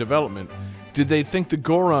Time's development, did they think the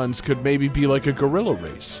Gorons could maybe be like a gorilla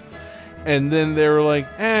race? And then they were like,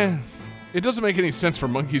 it doesn't make any sense for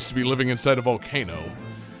monkeys to be living inside a volcano.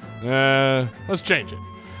 Let's change it.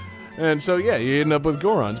 And so, yeah, you end up with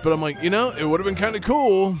Gorons. But I'm like, it would have been kind of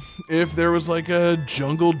cool if there was like a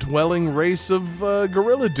jungle-dwelling race of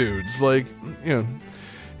gorilla dudes. Like,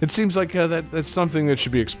 it seems like that's something that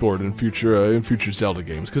should be explored in future Zelda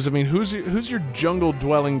games. Because, I mean, who's your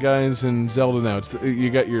jungle-dwelling guys in Zelda now? You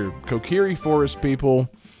got your Kokiri forest people.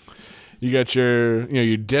 You got your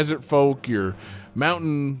desert folk, your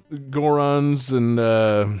mountain Gorons, and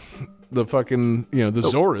the fucking, the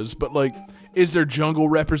Zoras. But, like, is there jungle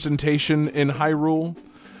representation in Hyrule?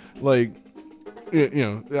 Like,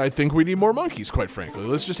 I think we need more monkeys, quite frankly.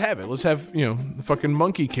 Let's just have it. Let's have, the fucking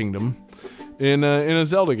Monkey Kingdom in a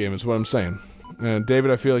Zelda game is what I'm saying.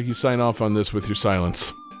 David, I feel like you sign off on this with your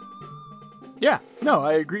silence. Yeah, no,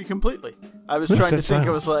 I agree completely. I was trying to think.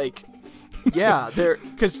 I was like, yeah,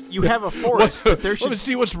 because you have a forest, but there Let me should.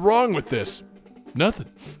 see what's wrong with this. Nothing.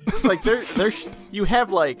 It's like you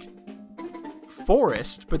have like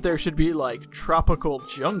forest, but there should be like tropical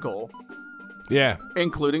jungle, Yeah.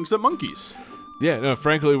 including some monkeys. Yeah, no,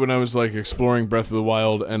 frankly, when I was, like, exploring Breath of the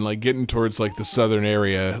Wild and, like, getting towards, like, the southern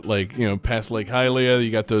area, like, past Lake Hylia, you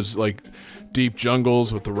got those, like, deep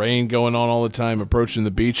jungles with the rain going on all the time, approaching the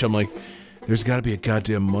beach, I'm like, there's got to be a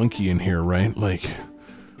goddamn monkey in here, right? Like,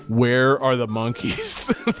 where are the monkeys?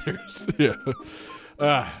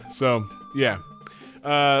 Legend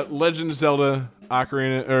of Zelda,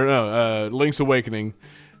 Link's Awakening,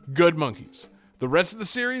 good monkeys. The rest of the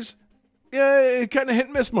series, yeah, kind of hit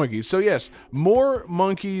and miss monkeys. So yes, more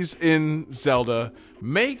monkeys in Zelda.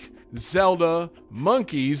 Make Zelda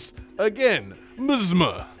monkeys again.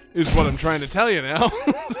 Mzma is what I'm trying to tell you now.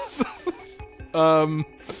 And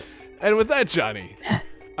with that, Johnny,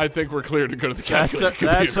 I think we're clear to go to the calculator.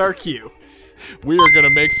 That's our cue. We are going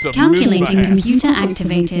to make some Calculating Mzma computer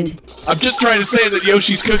activated. I'm just trying to say that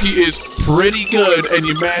Yoshi's cookie is pretty good and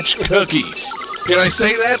you match cookies. Can I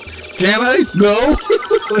say that? Can I? No?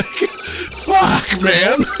 Fuck,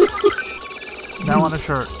 man. Now on a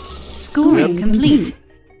shirt. Scoring complete.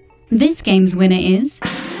 This game's winner is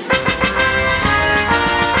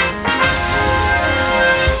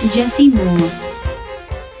Jesse Moore.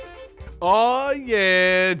 Oh,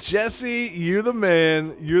 yeah. Jesse, you're the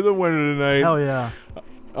man. You're the winner tonight. Hell yeah.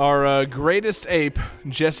 Our greatest ape,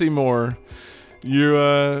 Jesse Moore.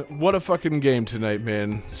 You, what a fucking game tonight,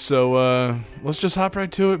 man. So, let's just hop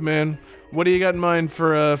right to it, man. What do you got in mind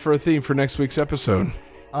for a theme for next week's episode?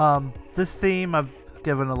 This theme I've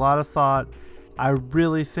given a lot of thought. I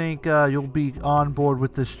really think you'll be on board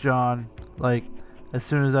with this, John. Like, as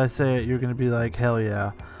soon as I say it, you're going to be like, hell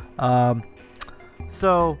yeah.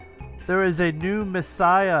 So, there is a new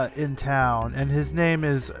messiah in town, and his name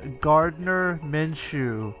is Gardner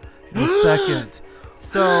Minshew II.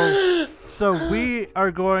 So we are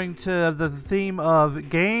going to have the theme of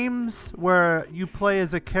games where you play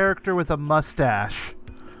as a character with a mustache.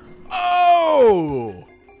 Oh!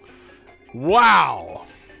 Wow!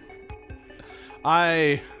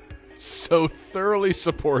 I so thoroughly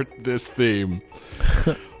support this theme.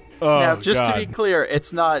 Now, just to be clear,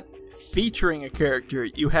 it's not featuring a character.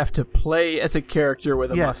 You have to play as a character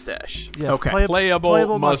with a mustache. Yes, okay.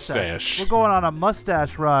 Playable mustache. We're going on a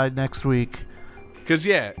mustache ride next week. Because,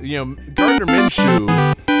 Gardner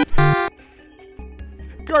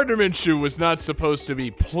Minshew was not supposed to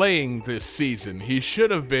be playing this season. He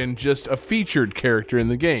should have been just a featured character in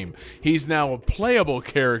the game. He's now a playable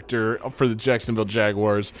character for the Jacksonville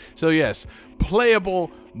Jaguars. So, yes,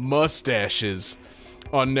 playable mustaches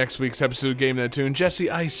on next week's episode of Game That Tune. Jesse,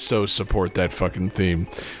 I so support that fucking theme.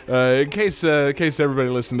 In case everybody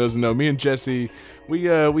listening doesn't know, me and Jesse,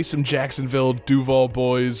 we some Jacksonville Duval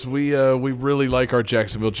boys. We really like our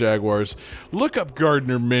Jacksonville Jaguars. Look up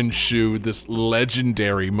Gardner Minshew, this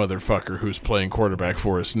legendary motherfucker who's playing quarterback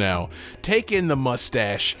for us now. Take in the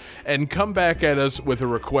mustache and come back at us with a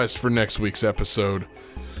request for next week's episode.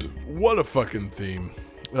 What a fucking theme.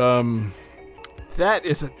 That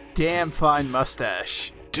is a damn fine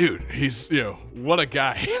mustache. Dude, he's, what a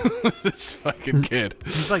guy. This fucking kid.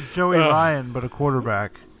 He's like Joey Ryan, but a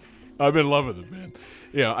quarterback. I'm in love with it, man.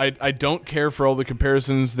 I don't care for all the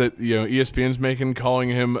comparisons that, ESPN's making, calling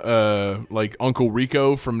him, like Uncle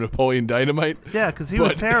Rico from Napoleon Dynamite. Yeah, because he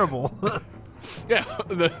was terrible. Yeah,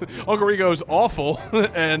 Uncle Rico is awful,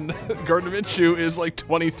 and Gardner Minshew is like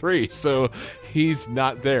 23, so he's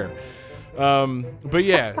not there. But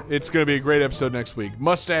yeah, it's going to be a great episode next week.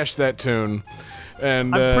 Mustache that tune.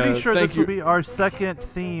 And I'm pretty sure this will be our second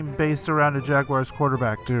theme based around a Jaguars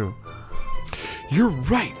quarterback, too. You're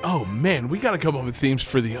right. Oh, man, we got to come up with themes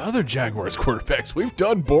for the other Jaguars quarterbacks. We've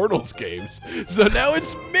done Bortles games, so now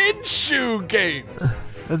it's Minshew games.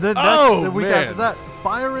 And then next week after that,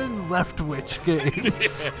 Byron Leftwich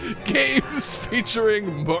games. Yeah. Games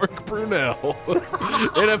featuring Mark Brunell.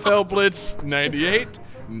 NFL Blitz 98,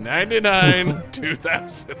 99,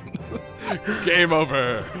 2000. Game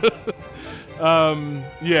over.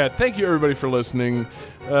 Thank you everybody for listening.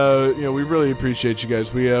 We really appreciate you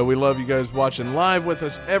guys. We love you guys watching live with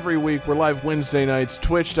us every week. We're live Wednesday nights,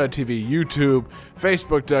 twitch.tv, YouTube,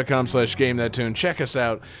 facebook.com/GameThatTune. Check us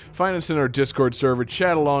out. Find us in our Discord server.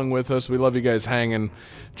 Chat along with us. We love you guys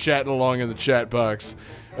chatting along in the chat box.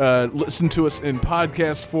 Listen to us in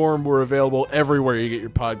podcast form. We're available everywhere you get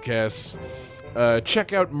your podcasts.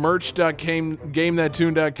 Check out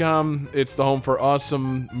merch.gamethattune.com. It's the home for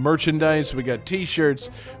awesome merchandise. We got t-shirts,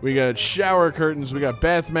 we got shower curtains, we got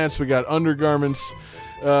bath mats, we got undergarments.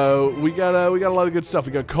 We got a lot of good stuff.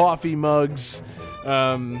 We got coffee mugs.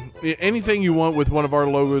 Anything you want with one of our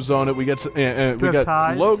logos on it. We got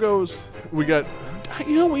ties? Logos. We got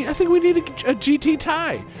I think we need a GT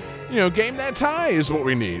tie. Game that tie is what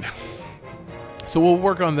we need. So we'll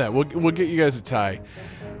work on that. We'll get you guys a tie.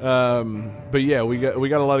 But yeah, we got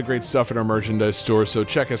a lot of great stuff in our merchandise store, so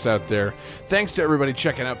check us out there. Thanks to everybody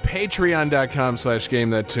checking out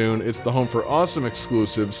patreon.com/GameThatTune. It's the home for awesome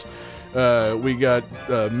exclusives. We got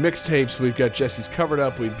mixtapes, we've got Jesse's Covered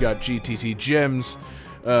Up, we've got GTT Gems.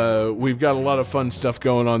 We've got a lot of fun stuff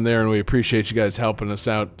going on there, and we appreciate you guys helping us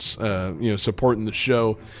out, supporting the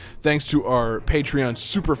show. Thanks to our Patreon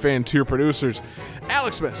superfan tier producers,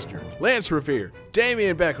 Alex Messenger, Lance Revere,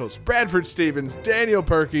 Damian Beckles, Bradford Stevens, Daniel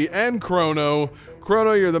Perky, and Chrono.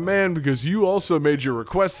 Chrono, you're the man because you also made your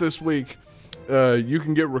request this week. You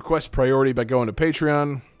can get request priority by going to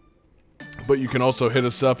Patreon. But you can also hit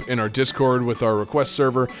us up in our Discord with our request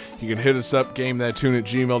server. You can hit us up,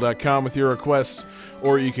 gamethattune@gmail.com with your requests.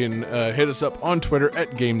 Or you can hit us up on Twitter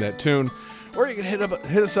at gamethattune. Or you can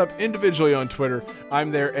hit us up individually on Twitter.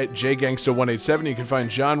 I'm there at jgangsta187. You can find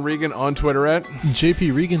John Regan on Twitter at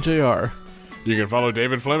JP Regan JR. You can follow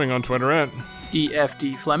David Fleming on Twitter at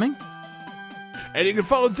DFD Fleming. And you can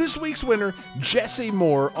follow this week's winner, Jesse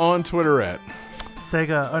Moore, on Twitter at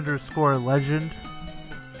Sega_legend.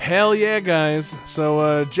 Hell yeah, guys.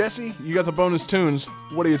 So, Jesse, you got the bonus tunes.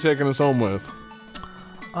 What are you taking us home with?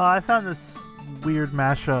 I found this weird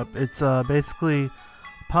mashup. It's basically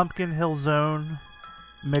Pumpkin Hill Zone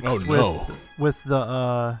mixed with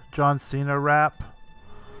the John Cena rap.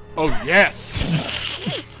 Oh,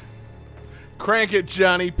 yes! Crank it,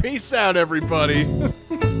 Johnny. Peace out, everybody.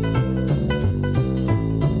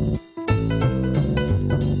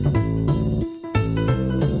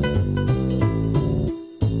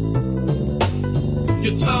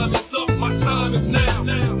 Your time is up, my time is now.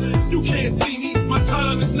 You can't see me, my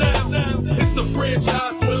time is now. It's the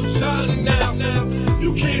franchise, well, shining now.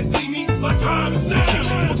 You can't see me, my time is now. In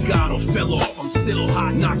case you forgot or fell off, I'm still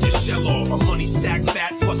hot, knock your shell off. My money stacked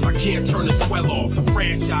fat, plus I can't turn the swell off. The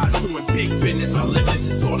franchise, doing big business, I live this,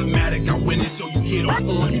 it's automatic. I win it, so you hear those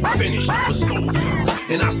horns, you finish. I'm a soldier,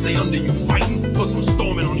 and I stay under you fighting. Plus I'm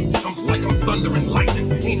storming on you chumps like I'm thunder and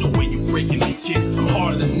lightning. Ain't no way you breaking me, kid, I'm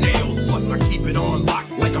harder than nails. Plus I keep it on lock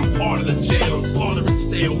like I'm part of the jail. I'm slaughtering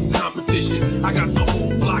stale competition. I got the whole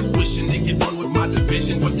block wishing they could run with my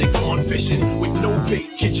division, but they gone fishing with no bait.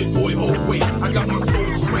 Kitchen boy, hold wait. I got my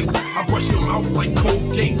soul straight. I brush your mouth like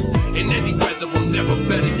Colgate. In any weather, I'm never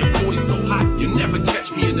better. Your boy's so hot, you never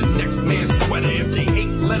catch me in the next man's sweater. If they hate,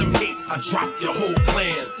 let them hate. I drop your whole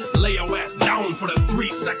plan. Lay your ass down for the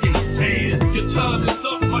 3-second tan. Your time is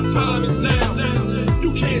up, my time is now.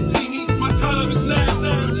 You can't see me, my time is now.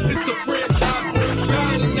 It's the franchise, we're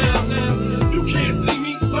shining now. You can't see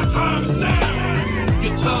me, my time is now.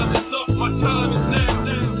 Your time is up, my time is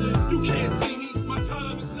now. You can't see me, my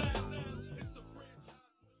time is now. It's the franchise.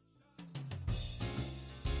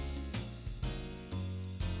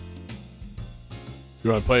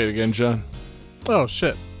 You want to play it again, John? Oh,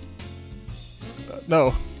 shit.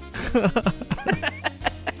 No.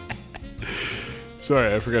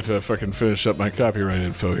 Sorry, I forgot to fucking finish up my copyright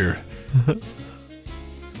info here.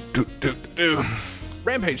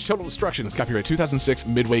 Rampage Total Destruction is copyright 2006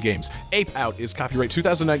 Midway Games. Ape Out is copyright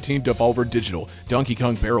 2019 Devolver Digital. Donkey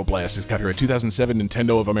Kong Barrel Blast is copyright 2007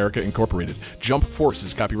 Nintendo of America Incorporated. Jump Force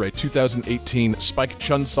is copyright 2018 Spike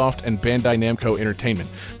Chunsoft and Bandai Namco Entertainment.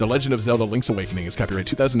 The Legend of Zelda Link's Awakening is copyright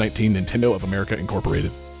 2019 Nintendo of America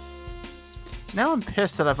Incorporated. Now I'm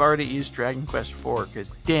pissed that I've already used Dragon Quest IV,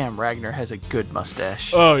 because damn, Ragnar has a good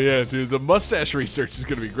mustache. Oh yeah, dude, the mustache research is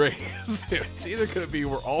going to be great. It's either going to be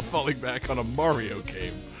we're all falling back on a Mario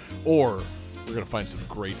game, or we're going to find some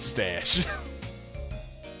great stash.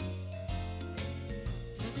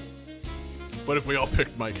 But if we all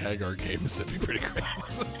picked Mike Hagar games, that'd be pretty great.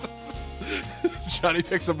 Johnny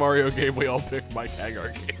picks a Mario game, we all pick Mike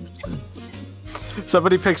Hagar games.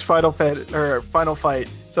 Somebody picks Final Fight.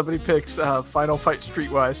 Somebody picks Final Fight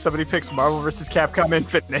Streetwise. Somebody picks Marvel vs. Capcom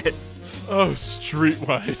Infinite. Oh,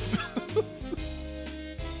 Streetwise.